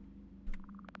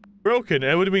 Broken.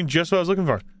 It would have been just what I was looking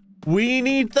for. We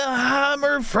need the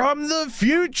hammer from the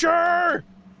future!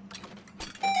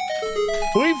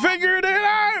 We figured it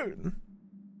out!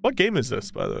 What game is this,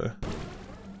 by the way?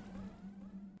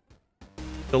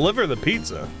 Deliver the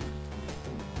pizza.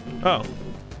 Oh.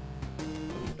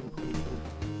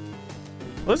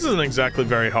 Well, this isn't exactly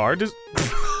very hard.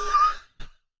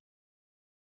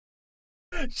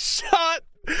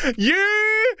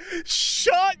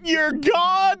 Shut your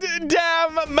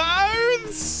goddamn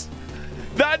mouths!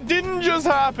 That didn't just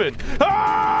happen.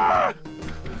 Ah!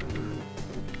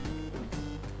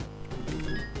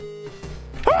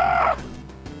 Ah!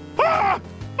 Ah!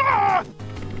 Ah!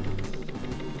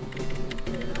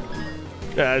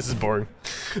 Yeah, this is boring.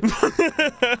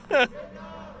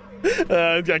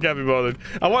 I can't be bothered.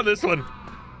 I want this one.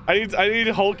 I need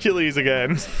Hercules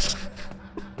again.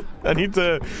 I need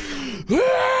to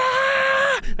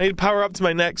power up to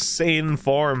my next sane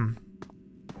form.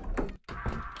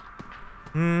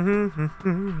 Yeah!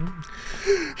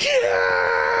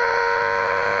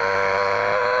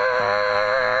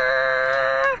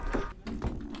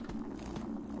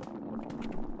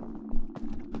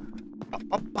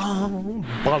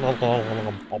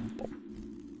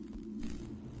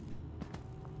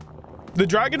 The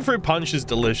dragon fruit punch is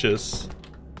delicious.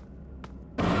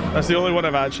 That's the only one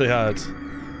I've actually had.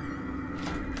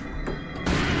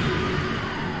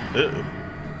 Ew.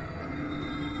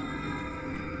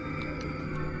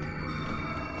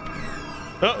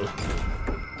 Uh-oh.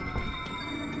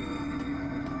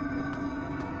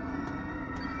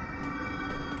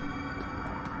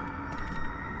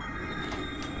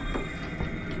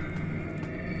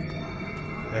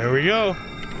 There we go.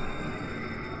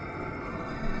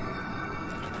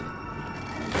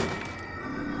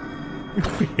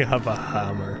 We have a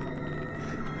hammer.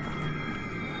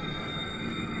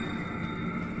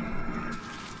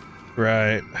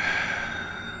 Right.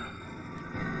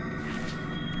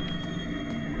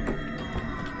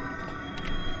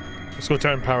 Let's go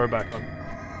turn power back on.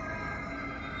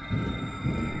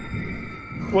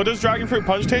 What does dragon fruit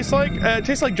punch taste like? It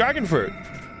tastes like dragon fruit.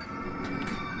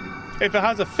 If it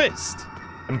has a fist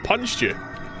and punched you.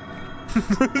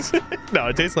 No,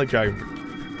 it tastes like dragon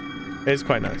fruit. It's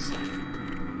quite nice.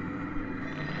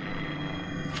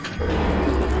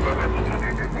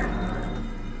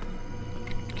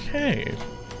 Okay.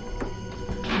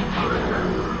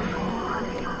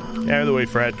 Out of the way,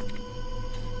 Fred.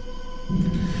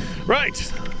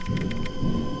 Right.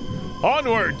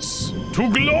 Onwards to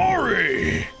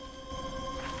glory.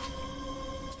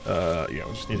 Yeah,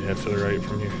 we just need to head to the right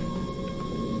from here.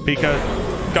 Pika.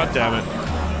 God damn it.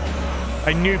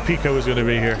 I knew Pika was going to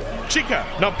be here. Chica,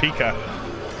 not Pika.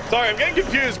 Sorry, I'm getting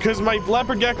confused because my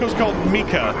leopard gecko's called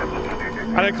Mika.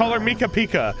 And I call her Mika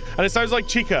Pika. And it sounds like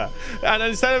Chica. And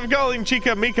instead of calling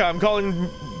Chica Mika, I'm calling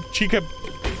Chica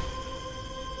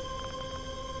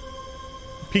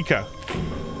Pika.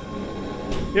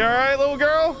 You alright, little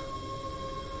girl?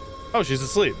 Oh, she's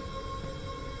asleep.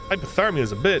 Hypothermia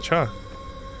is a bitch, huh?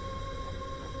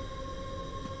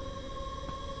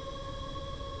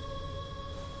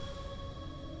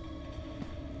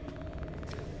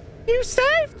 You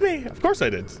saved me! Of course I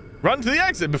did. Run to the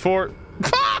exit before...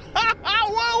 What a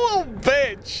little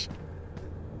bitch!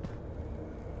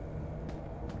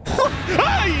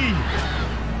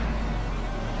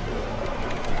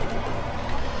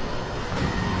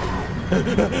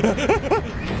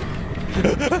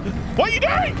 What are you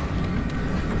doing?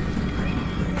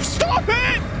 Stop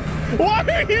it! Why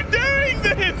are you doing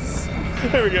this?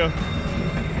 There we go.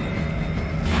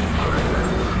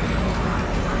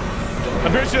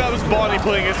 I'm pretty sure that was Bonnie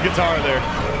playing his guitar there.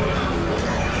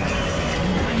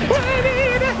 We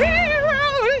need a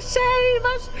hero to save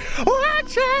us.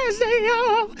 Watch as they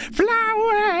all fly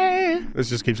away. This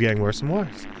just keeps getting worse and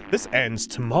worse. This ends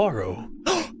tomorrow.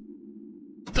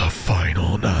 The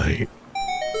final night.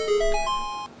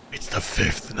 It's the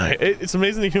 5th night. It's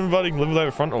amazing the human body can live without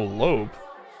a frontal lobe.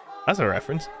 That's a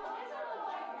reference.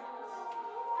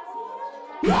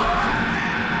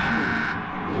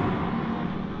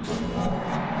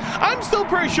 I'm still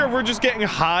pretty sure we're just getting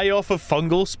high off of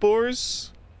fungal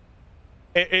spores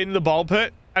in the ball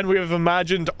pit, and we have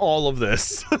imagined all of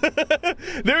this.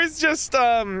 There is just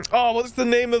oh, what's the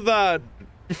name of that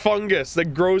fungus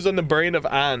that grows on the brain of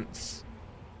ants?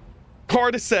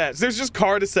 Cordyceps. There's just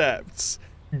cordyceps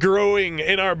growing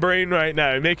in our brain right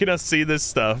now, making us see this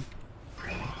stuff.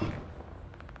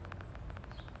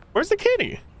 Where's the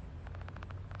kitty?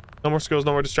 No more schools,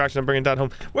 no more distraction. I'm bringing Dad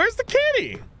home. Where's the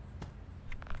kitty?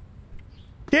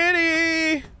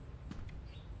 Kitty!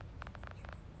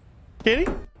 Kitty?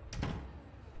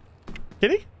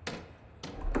 Kitty?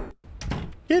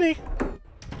 Kitty?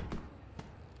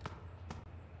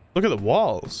 Look at the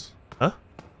walls. Huh?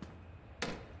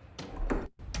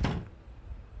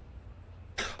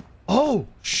 Oh,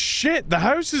 shit. The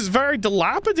house is very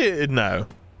dilapidated now.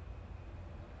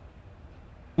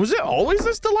 Was it always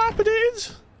this dilapidated?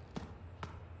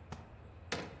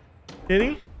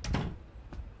 Kitty?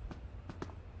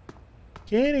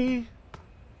 Kitty?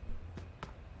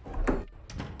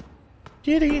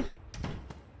 Kitty?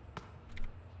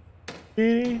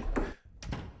 Kitty?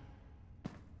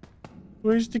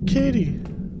 Where's the kitty?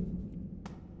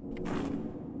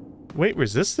 Weight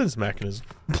resistance mechanism.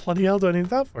 Bloody hell do I need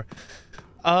that for?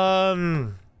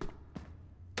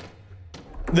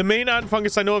 The main ant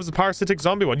fungus I know of is the parasitic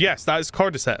zombie one. Yes, that is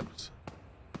cordyceps.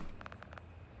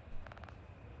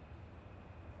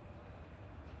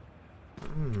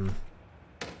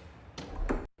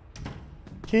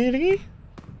 Kitty?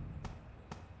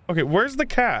 Okay, where's the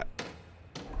cat?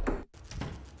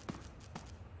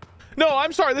 No,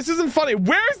 I'm sorry, this isn't funny.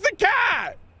 Where's the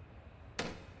cat?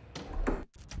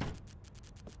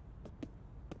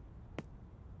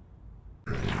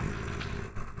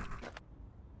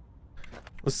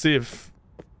 Let's see if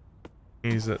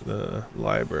he's at the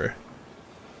library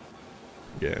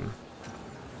again.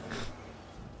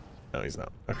 No, he's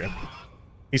not. Okay.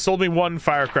 He sold me one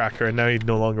firecracker and now he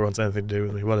no longer wants anything to do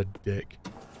with me. What a dick.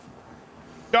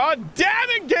 God damn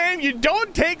it, game! You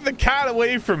don't take the cat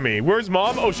away from me. Where's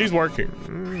Mom? Oh, she's working.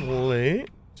 Late.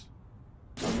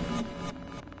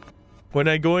 When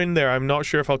I go in there, I'm not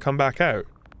sure if I'll come back out.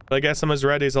 But I guess I'm as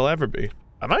ready as I'll ever be.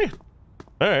 Am I?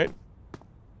 Alright.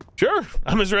 Sure,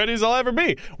 I'm as ready as I'll ever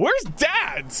be. Where's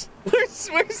Dad? Where's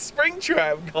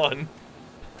Springtrap gone?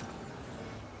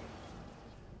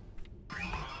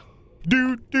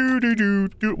 Do.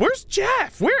 Where's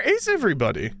Jeff? Where is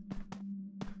everybody?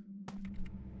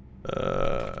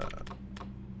 Oh,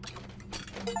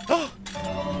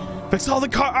 fix all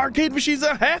the arcade machines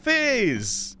at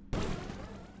Heffy's.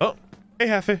 Oh, hey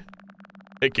Heffy.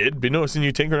 Hey kid, been noticing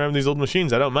you tinkering around with these old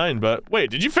machines. I don't mind, but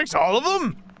wait, did you fix all of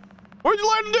them? Where'd you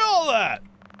learn to do all that?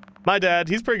 My dad,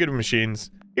 he's pretty good with machines.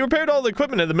 He repaired all the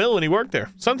equipment at the mill when he worked there.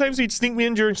 Sometimes he'd sneak me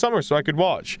in during summer so I could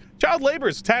watch. Child labor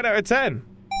is 10 out of 10.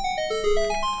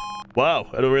 Wow,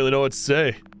 I don't really know what to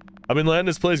say. I've been letting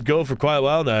this place go for quite a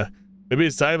while now. Maybe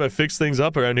it's time I fix things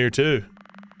up around here too.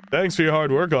 Thanks for your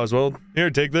hard work, Oswald. Here,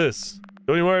 take this.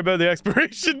 Don't you worry about the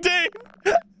expiration date.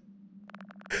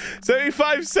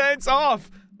 75 cents off.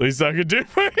 Least I could do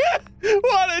for you.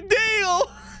 What a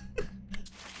deal.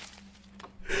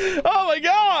 Oh my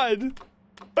god.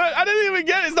 But I didn't even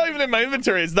get it. It's not even in my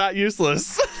inventory. It's that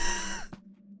useless.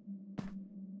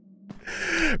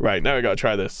 Right, now I gotta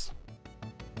try this.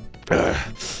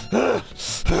 Oh,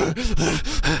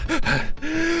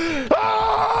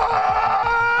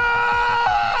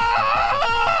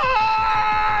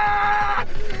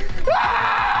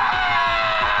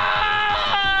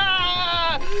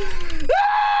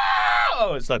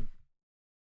 it's not.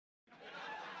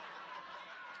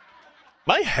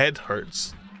 My head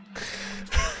hurts.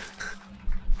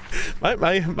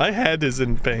 my head is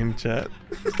in pain, chat.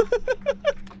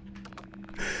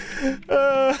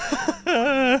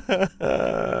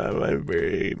 My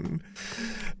brain.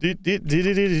 Yeah,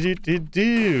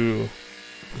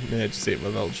 just ate my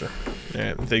vulture.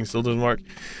 Yeah, the thing still doesn't work.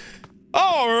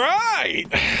 All right.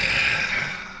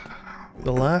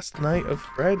 The last night of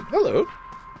Fred. Hello.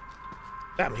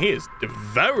 Damn, he is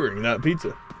devouring that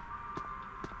pizza.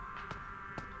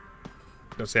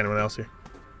 Don't see anyone else here.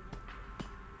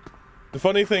 The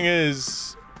funny thing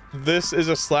is, this is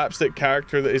a slapstick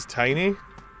character that is tiny.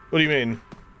 What do you mean?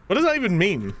 What does that even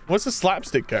mean? What's a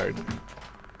slapstick card?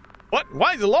 What?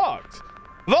 Why is it locked?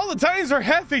 Of all the times for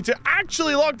Heffy to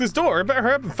actually lock this door, I better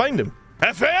hurry up and find him.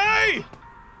 Heffy!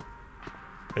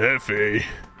 Heffy.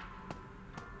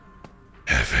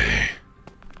 Heffy.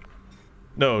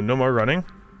 No, no more running?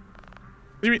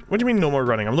 What do you mean no more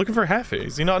running? I'm looking for Heffy.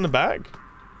 Is he not in the bag?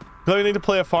 Do I need to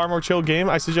play a far more chill game?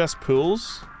 I suggest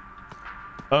Pools.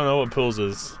 I don't know what Pools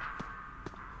is.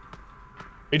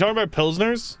 Are you talking about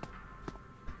Pilsners?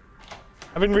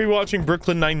 I've been rewatching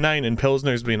Brooklyn Nine-Nine and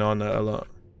Pilsner's been on a lot.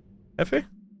 Heffy?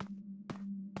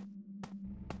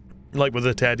 Like with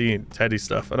the Teddy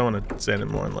stuff. I don't want to say it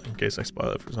anymore in case I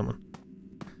spoil it for someone.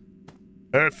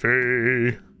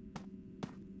 Heffy.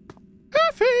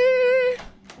 Heffy.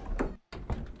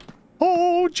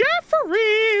 Oh,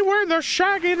 Jeffrey, where the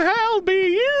shagging hell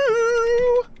be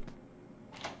you?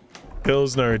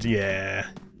 Pilsner, yeah.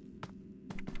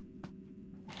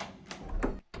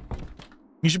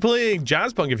 You should play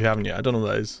Jazz Punk if you haven't yet. I don't know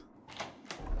what that is.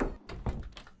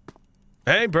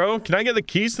 Hey, bro, can I get the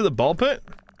keys to the ball pit?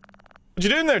 What you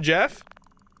doing there, Jeff?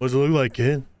 What's it look like,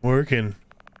 kid? Working.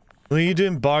 What are you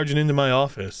doing barging into my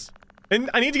office? And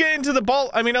I need to get into the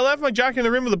ball. I mean, I left my jacket in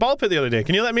the room with the ball pit the other day.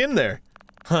 Can you let me in there?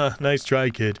 Huh, nice try,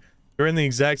 kid. You're in the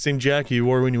exact same jacket you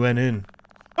wore when you went in.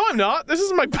 No, I'm not. This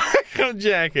is my backup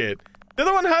jacket. The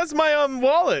other one has my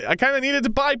wallet. I kind of needed to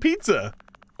buy pizza.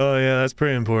 Oh, yeah, that's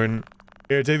pretty important.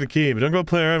 Here, take the key, but don't go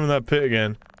play around with that pit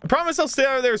again. I promise I'll stay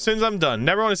out of there as soon as I'm done.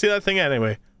 Never want to see that thing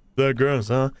anyway. That gross,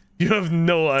 huh? You have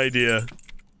no idea.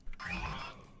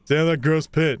 Stay out of that gross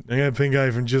pit. I got a pink eye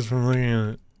from looking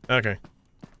at it. Okay.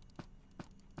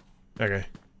 Okay.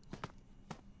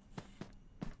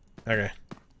 Okay.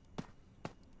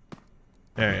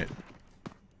 Alright.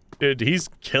 Dude, he's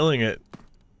killing it.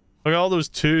 Look at all those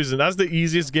twos, and that's the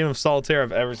easiest game of solitaire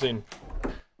I've ever seen.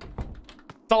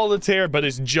 Solitaire, but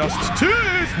it's just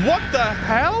twos! What the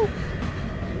hell?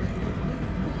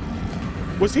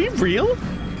 Was he real?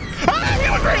 Ah, he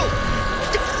was real!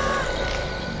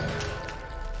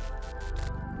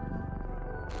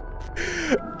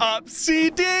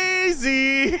 Upsy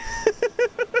daisy!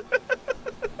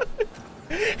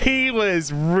 He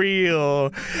was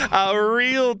real. A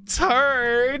real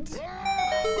turd.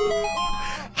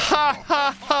 Ha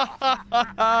ha ha ha ha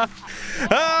ha.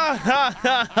 Ha ha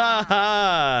ha ha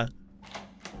ha.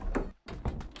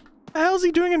 What the hell's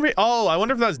he doing in oh, I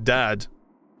wonder if that's Dad.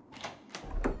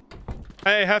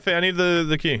 Hey, Heffy, I need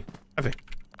the key. Heffy,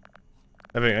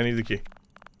 I need the key.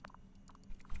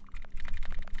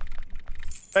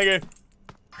 Thank you.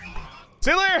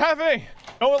 See you later, Heffy.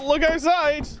 Oh, look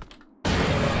outside.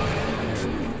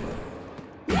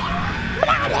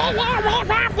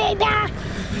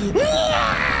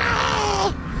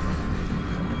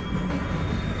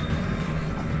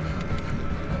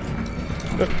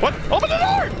 What? Open the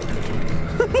door!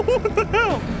 What the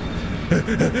hell?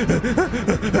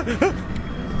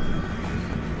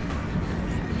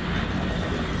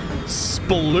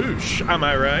 Sploosh, am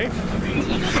I right?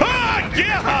 Ah,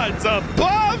 gods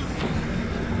above!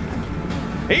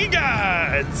 Hey,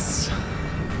 gods!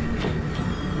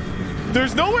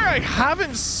 There's nowhere I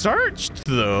haven't searched,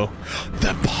 though.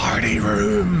 The party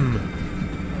room.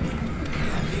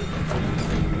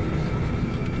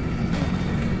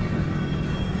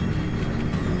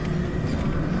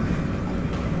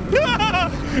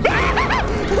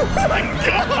 Oh my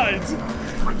god!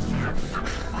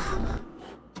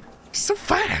 He's so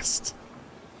fast.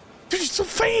 Dude, he's so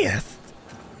fast.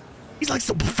 He's like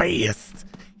so fast.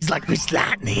 He's like Miss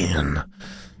Lightning.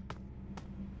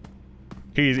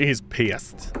 He's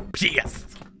pissed.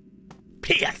 Pissed.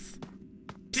 Pissed.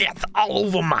 Pissed all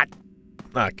over my...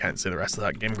 I can't say the rest of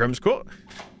that Game Grumps quote.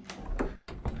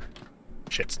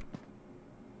 Shit.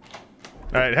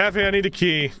 Alright, Heffy, I need a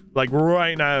key. Like,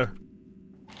 right now.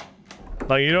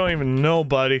 Like, you don't even know,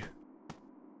 buddy.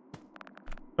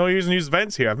 No using use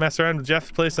vents here. I've messed around with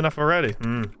Jeff's place enough already.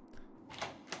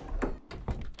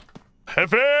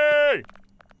 Heffy!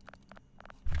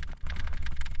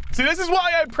 See, this is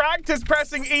why I practice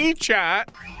pressing E, chat.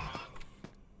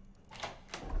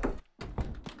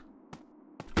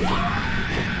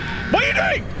 What are you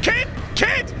doing? Kid!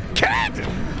 Kid! Kid!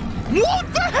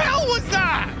 What the hell was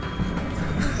that?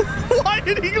 Why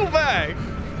did he go back?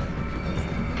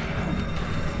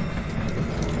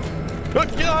 Oh,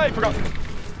 yeah, I forgot.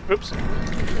 Oops.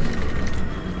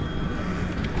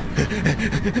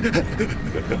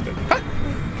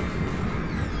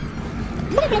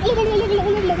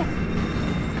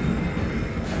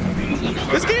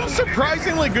 This game's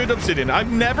surprisingly good, Obsidian.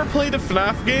 I've never played a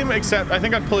FNAF game except I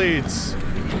think I played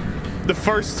the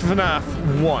first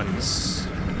FNAF once.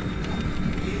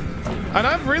 And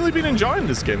I've really been enjoying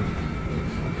this game.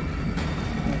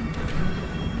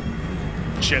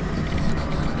 Shit.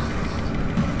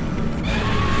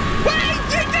 Wait,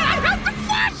 did I have the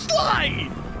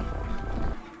flashlight?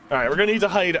 Alright, we're gonna need to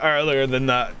hide earlier than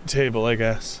that table, I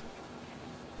guess.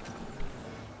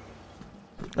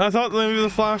 I thought maybe the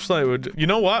flashlight would... You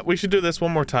know what? We should do this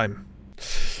one more time.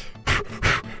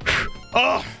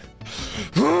 Oh!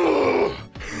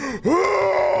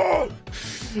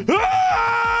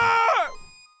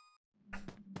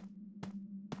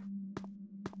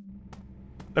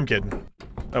 I'm kidding.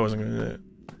 I wasn't gonna do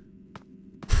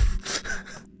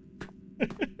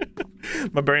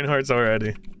it. My brain hurts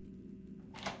already.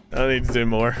 I need to do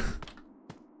more.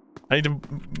 I need to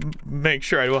make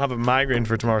sure I don't have a migraine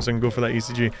for tomorrow so I can go for that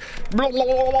ECG.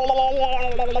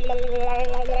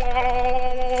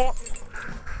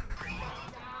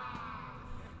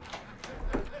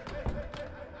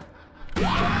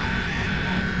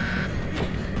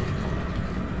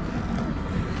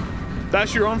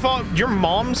 That's your own fault? Your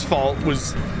mom's fault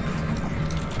was...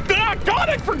 Ah, God,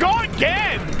 I forgot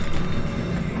again!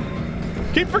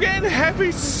 Keep forgetting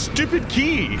Happy's stupid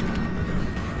key.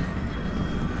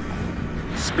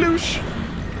 Sploosh.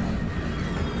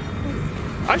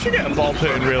 I should get a ball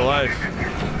pit in real life.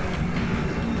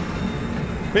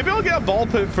 Maybe I'll get a ball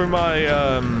pit for my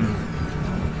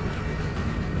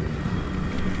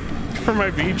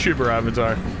VTuber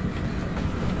avatar.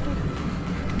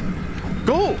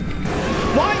 Go!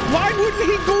 Why wouldn't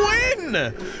he go in?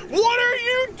 What are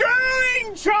you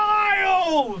doing,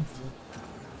 child?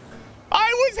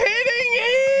 I was hitting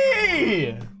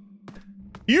E!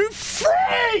 You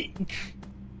freak!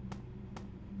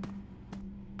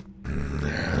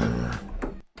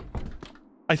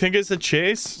 I think it's a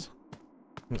chase.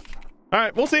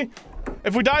 Alright, we'll see.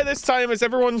 If we die this time, it's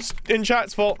everyone's in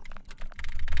chat's fault.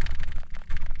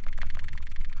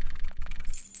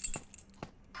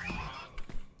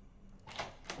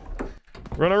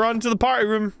 We're gonna run to the party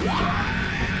room.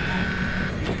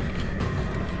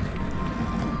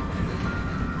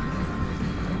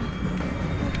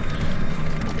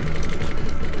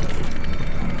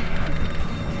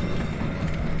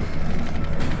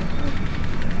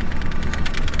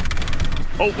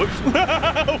 Oh, whoops.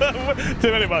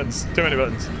 Too many buttons. Too many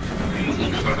buttons.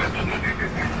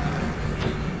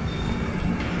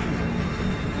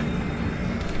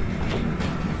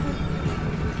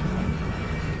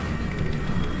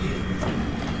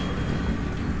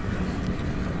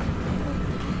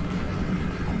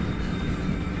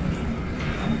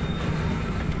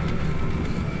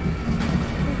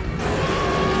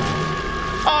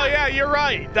 Oh yeah, you're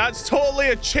right. That's totally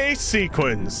a chase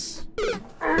sequence.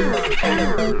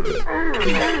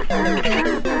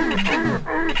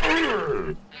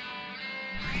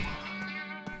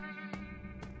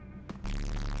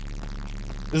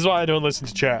 This is why I don't listen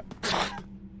to chat.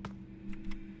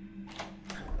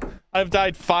 I've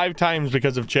died 5 times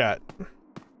because of chat.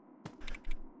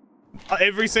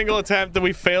 Every single attempt that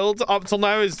we failed up till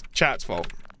now is chat's fault.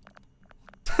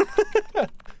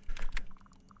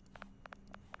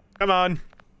 Come on.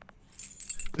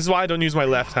 This is why I don't use my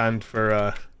left hand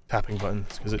for tapping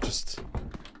buttons, because it just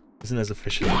isn't as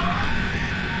efficient.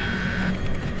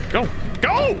 Go!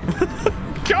 Go!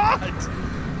 God!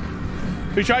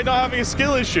 We tried not having a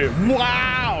skill issue.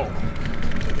 Wow!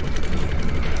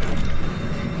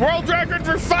 World record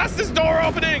for fastest door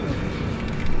opening!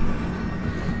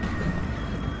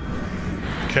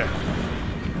 Okay.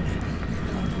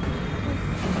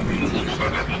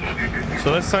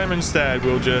 So this time instead,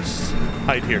 we'll just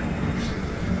hide here.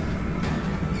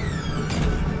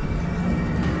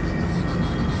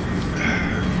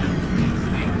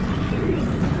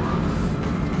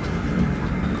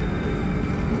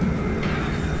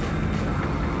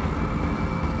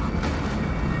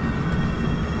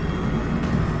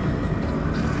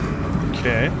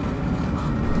 Okay.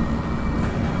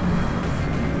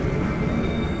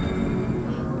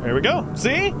 There we go.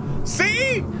 See?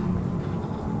 See?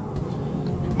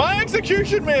 My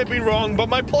execution may have been wrong, but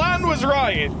my plan was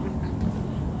right.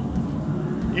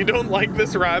 You don't like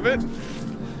this rabbit?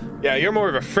 Yeah, you're more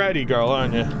of a Freddy girl,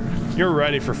 aren't you? You're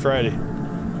ready for Freddy.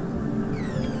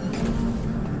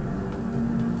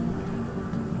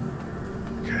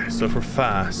 Okay, so if we're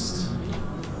fast...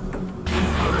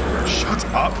 Shut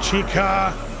up,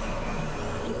 Chica!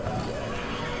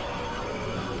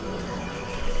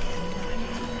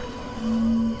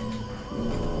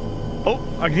 Oh,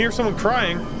 I can hear someone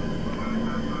crying.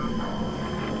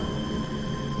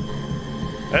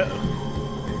 Uh-oh.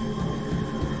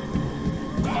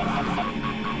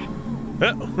 Go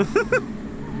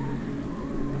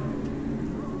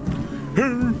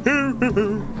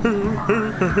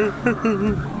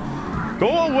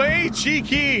away,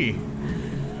 cheeky!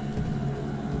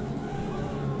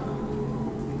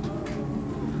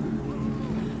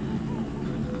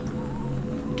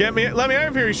 Let me out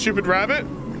of here, you stupid rabbit.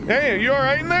 Hey, are you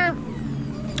alright in there?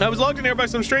 I was locked in here by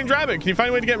some strange rabbit. Can you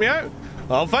find a way to get me out?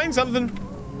 I'll find something.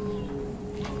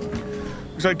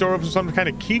 Looks like door opens with some kind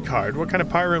of key card. What kind of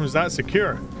power room is that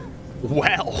secure?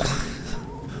 Well,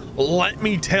 let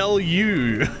me tell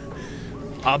you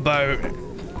about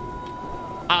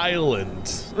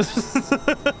Island.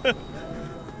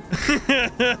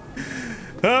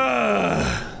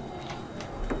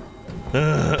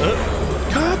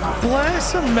 God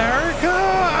bless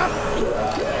America!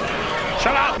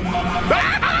 Shut up!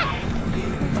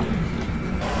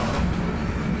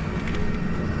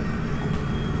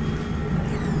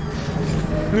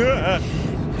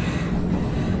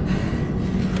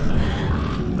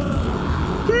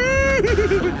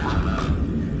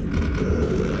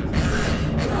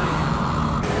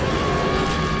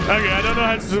 Okay, I don't know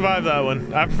how to survive that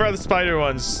one. I prefer the spider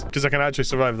ones because I can actually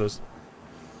survive those.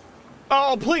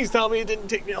 Oh, please tell me it didn't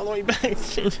take me all the way back.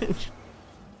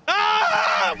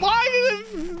 Ah! Why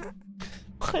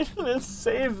did it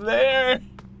save there?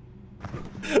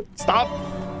 Stop.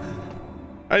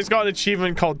 I just got an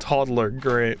achievement called Toddler.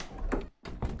 Great.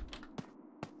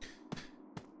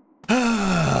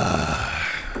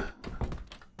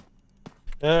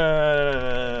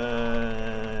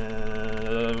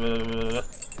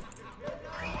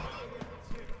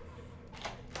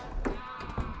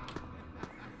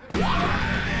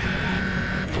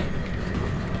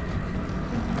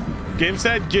 Game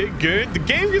said get good. The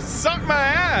game can suck my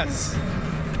ass.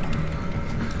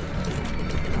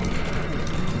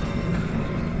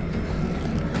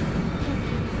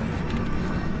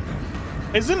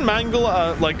 Isn't Mangle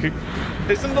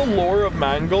isn't the lore of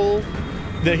Mangle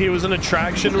that he was an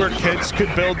attraction where kids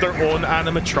could build their own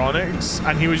animatronics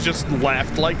and he was just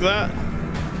left like that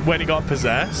when he got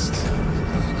possessed?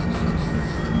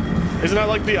 Isn't that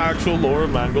like the actual lore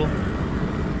of Mangle?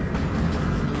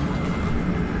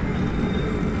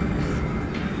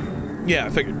 Yeah, I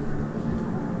figured.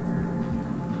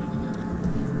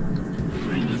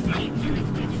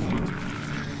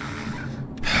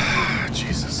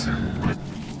 Jesus.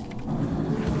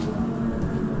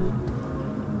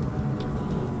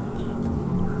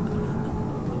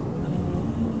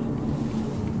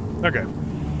 Okay.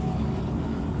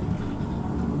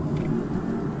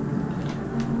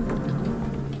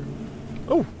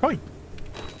 Oh, hi.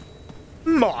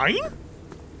 Mine?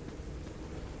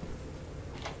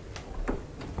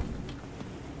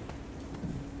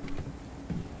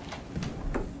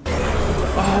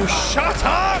 Oh, shut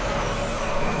up!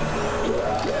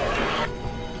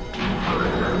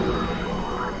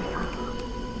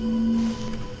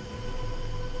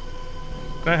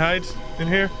 Can I hide in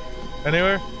here?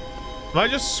 Anywhere? Am I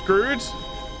just screwed?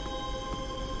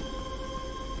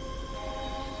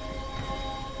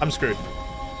 I'm screwed.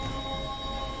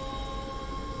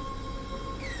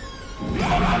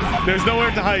 There's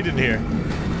nowhere to hide in here.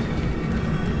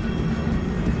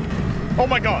 Oh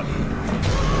my god.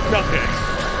 Okay.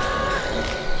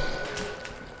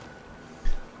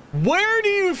 Where do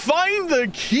you find the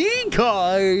key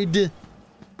card?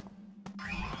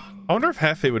 I wonder if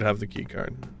Hefe would have the key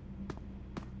card.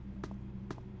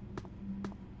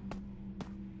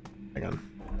 Hang on.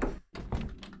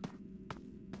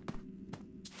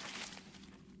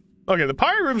 Okay, the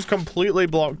pirate room's completely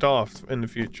blocked off in the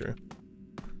future.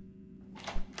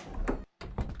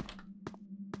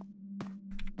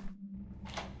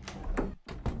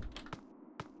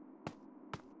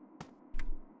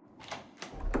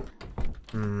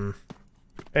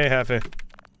 Hey, Hefe.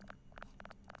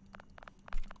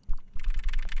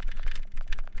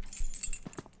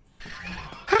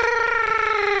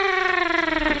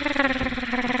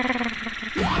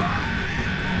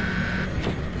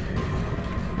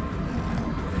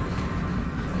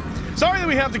 Sorry that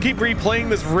we have to keep replaying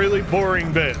this really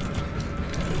boring bit.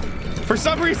 For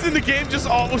some reason, the game just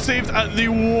auto-saved at the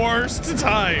worst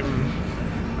time.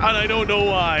 And I don't know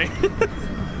why.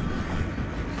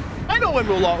 I know when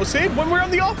we'll auto-save, when we're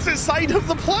on the opposite side of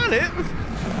the planet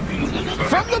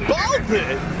from the ball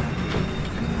pit.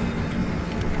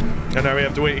 And now we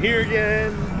have to wait here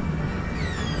again.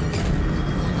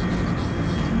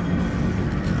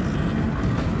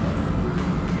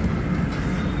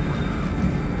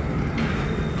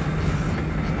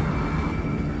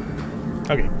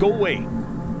 Okay, go away.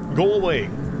 Go away.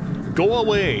 Go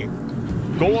away.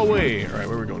 Go away. All right,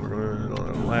 where are we going? We're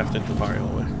going left into the fire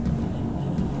hallway.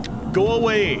 Go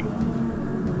away.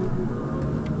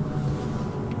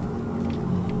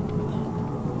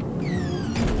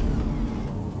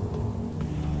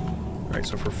 Right,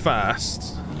 so for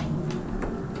fast.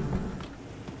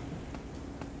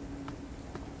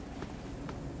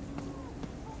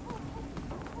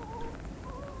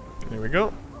 There we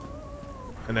go.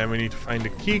 And then we need to find the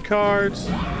key cards.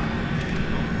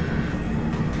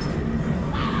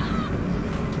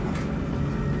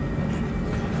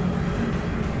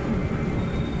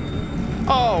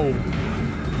 Oh.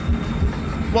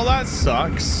 Well, that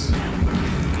sucks.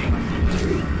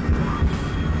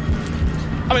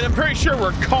 I mean, I'm pretty sure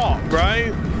we're caught,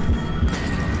 right?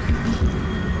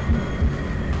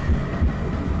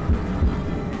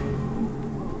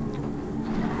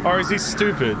 Or is he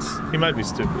stupid? He might be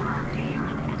stupid.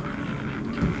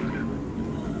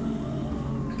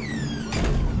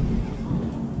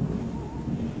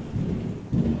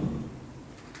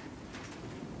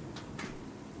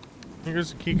 I think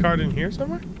there's a key card in here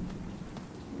somewhere?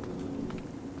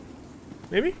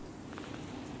 Maybe?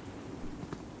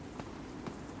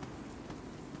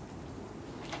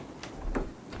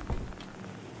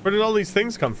 Where did all these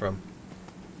things come from?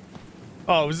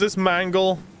 Oh, was this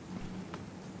mangle?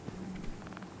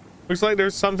 Looks like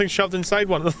there's something shoved inside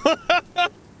one of them.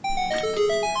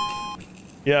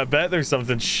 Yeah, I bet there's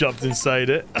something shoved inside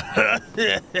it.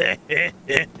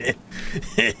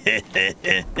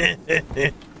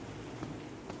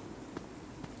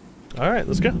 Alright,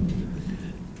 let's go.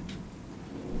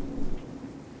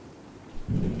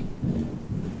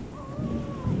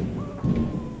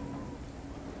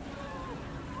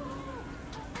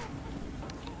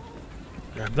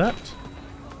 Grab that.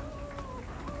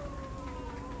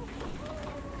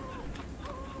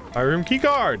 Our room key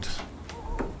card.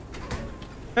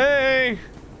 Hey,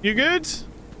 you good?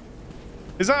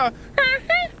 Is that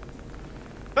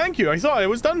Thank you, I thought I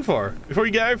was done for. Before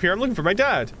you get out of here, I'm looking for my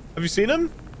dad. Have you seen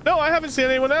him? No, I haven't seen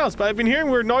anyone else, but I've been hearing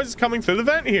weird noises coming through the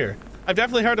vent here. I've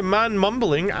definitely heard a man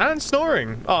mumbling and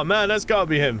snoring. Oh man, that's gotta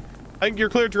be him. I think you're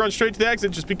clear to run straight to the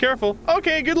exit, just be careful.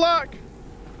 Okay, good luck.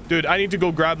 Dude, I need to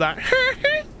go grab that.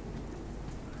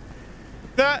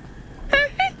 That.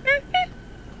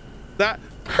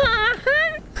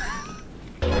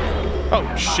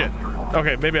 Oh, shit.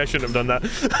 Okay, maybe I shouldn't have done that.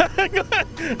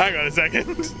 Hang on a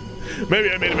second.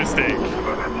 Maybe I made a mistake.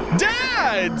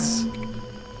 Dad!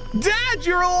 Dad,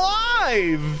 you're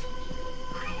alive!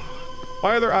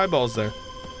 Why are there eyeballs there?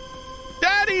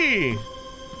 Daddy!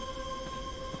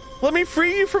 Let me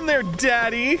free you from there,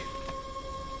 Daddy!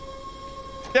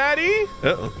 Daddy?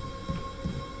 Uh-oh.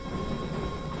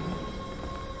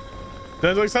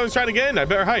 Sounds like someone's trying to get in. I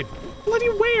better hide. Bloody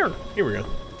where? Here we go.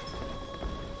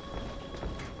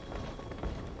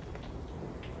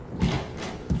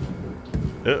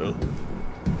 Uh-oh.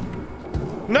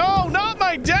 No, not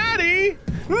my daddy!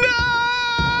 No!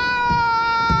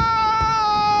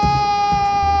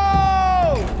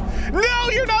 No,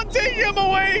 you're not taking him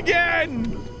away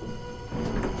again!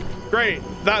 Great,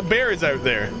 that bear is out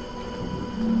there.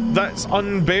 That's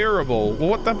unbearable. Well,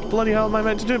 what the bloody hell am I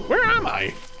meant to do? Where am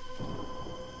I?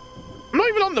 I'm not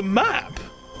even on the map.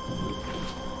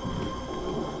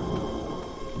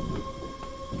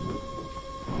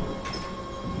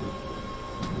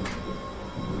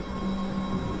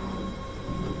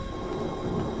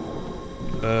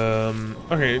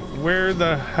 Okay, where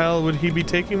the hell would he be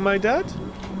taking my dad?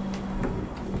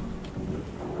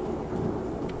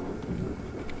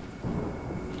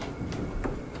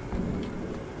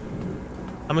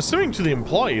 I'm assuming to the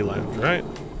employee lounge, right?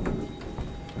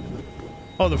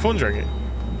 Oh, the phone's ringing.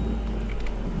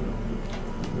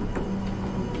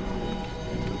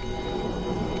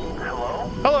 Hello?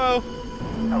 Hello?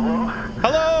 Hello?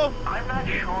 Hello? I'm not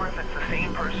sure if it's the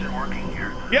same person working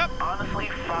here. Yep. Honestly,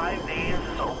 5 days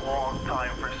is a long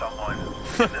time for someone in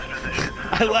this position.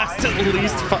 I last at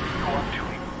least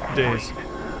 5 days.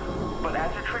 But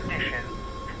as a tradition,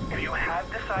 if you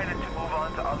have decided to move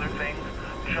on to other things,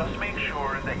 just make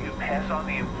sure that you pass on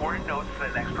the important notes to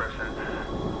the next person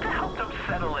to help them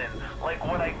settle in, like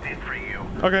what I did for you.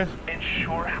 Okay. It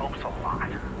sure helps a lot.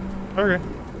 Okay.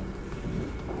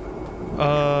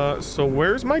 So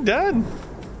where's my dad?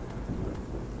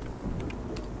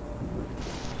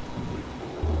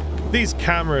 These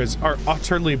cameras are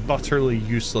utterly butterly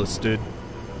useless, dude.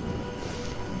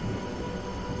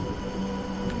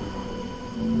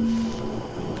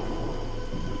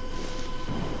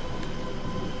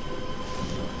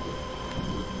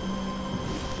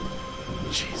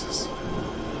 Jesus.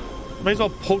 Might as well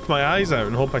poke my eyes out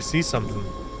and hope I see something.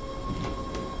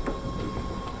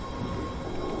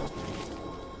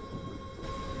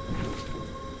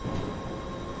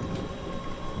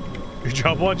 Your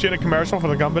job wants you in a commercial for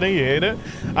the company. You hate it?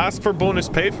 Ask for bonus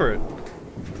pay for it.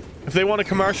 If they want to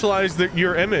commercialize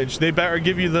your image, they better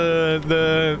give you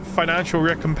the financial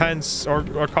recompense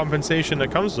or compensation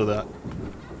that comes with that.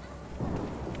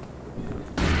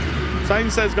 Sign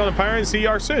says gonna pirate. See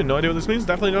you soon. No idea what this means.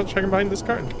 Definitely not checking behind this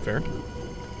curtain. Fair.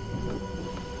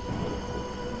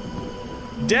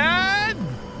 Dad!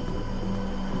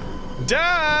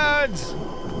 Dad!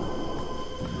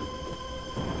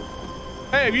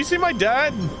 Hey, have you seen my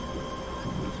dad?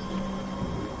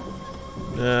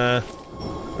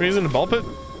 He's in the ball pit.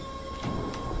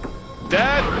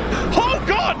 Dad! Oh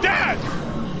God, Dad!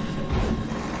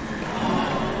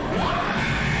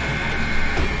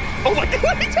 Oh my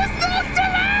God, he just knocked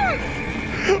him out!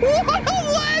 What a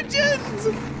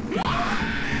legend!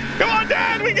 Come on,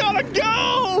 Dad, we gotta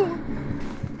go!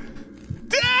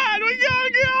 Dad, we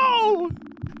gotta go!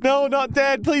 No, not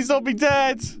Dad, please don't be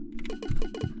Dad!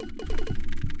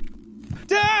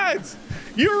 Dad!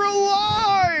 You're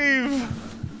alive!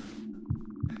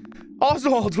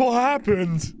 Oswald, what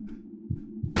happened?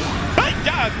 Hey,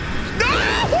 Dad! No!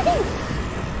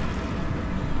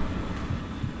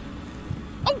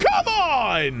 Oh, come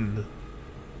on!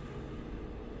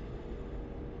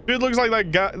 Dude looks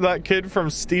like that kid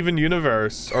from Steven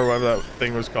Universe, or whatever that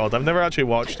thing was called. I've never actually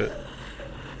watched it.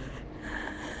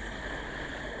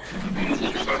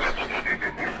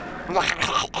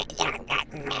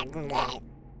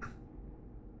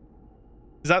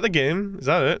 Is that the game? Is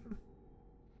that it?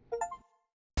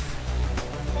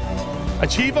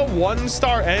 Achieve a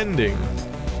 1-star ending.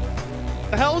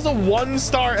 The hell is a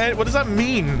 1-star end? What does that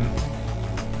mean?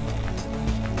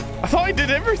 I thought I did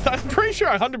everything. I'm pretty sure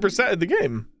I 100%ed the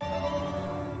game.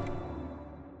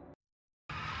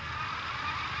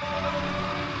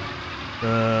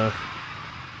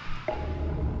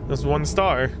 That's 1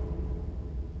 star.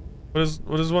 What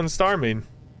does 1 star mean?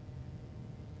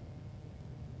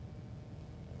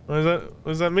 What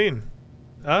does that mean?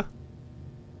 Huh?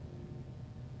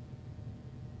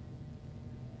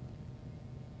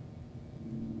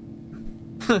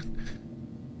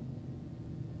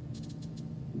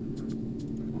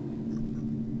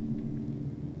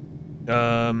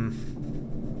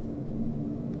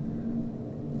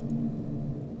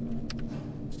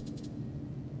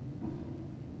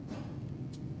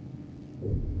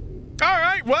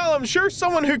 Alright, well, I'm sure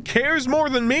someone who cares more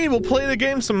than me will play the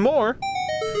game some more.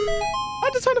 I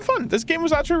had a ton of fun. This game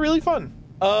was actually really fun.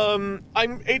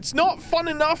 It's not fun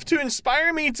enough to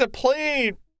inspire me to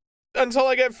play until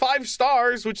I get 5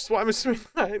 stars, which is what I'm assuming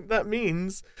that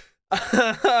means.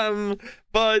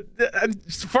 But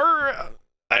for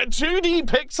a 2D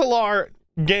pixel art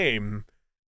game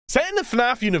set in the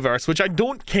FNAF universe, which I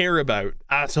don't care about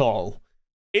at all,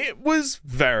 it was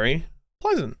very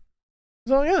pleasant.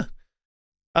 So yeah.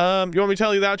 You want me to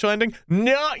tell you the actual ending?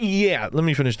 Not yet. Let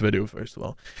me finish the video first of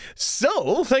all.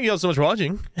 So, thank you all so much for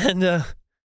watching, and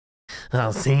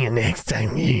I'll see you next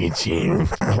time, YouTube.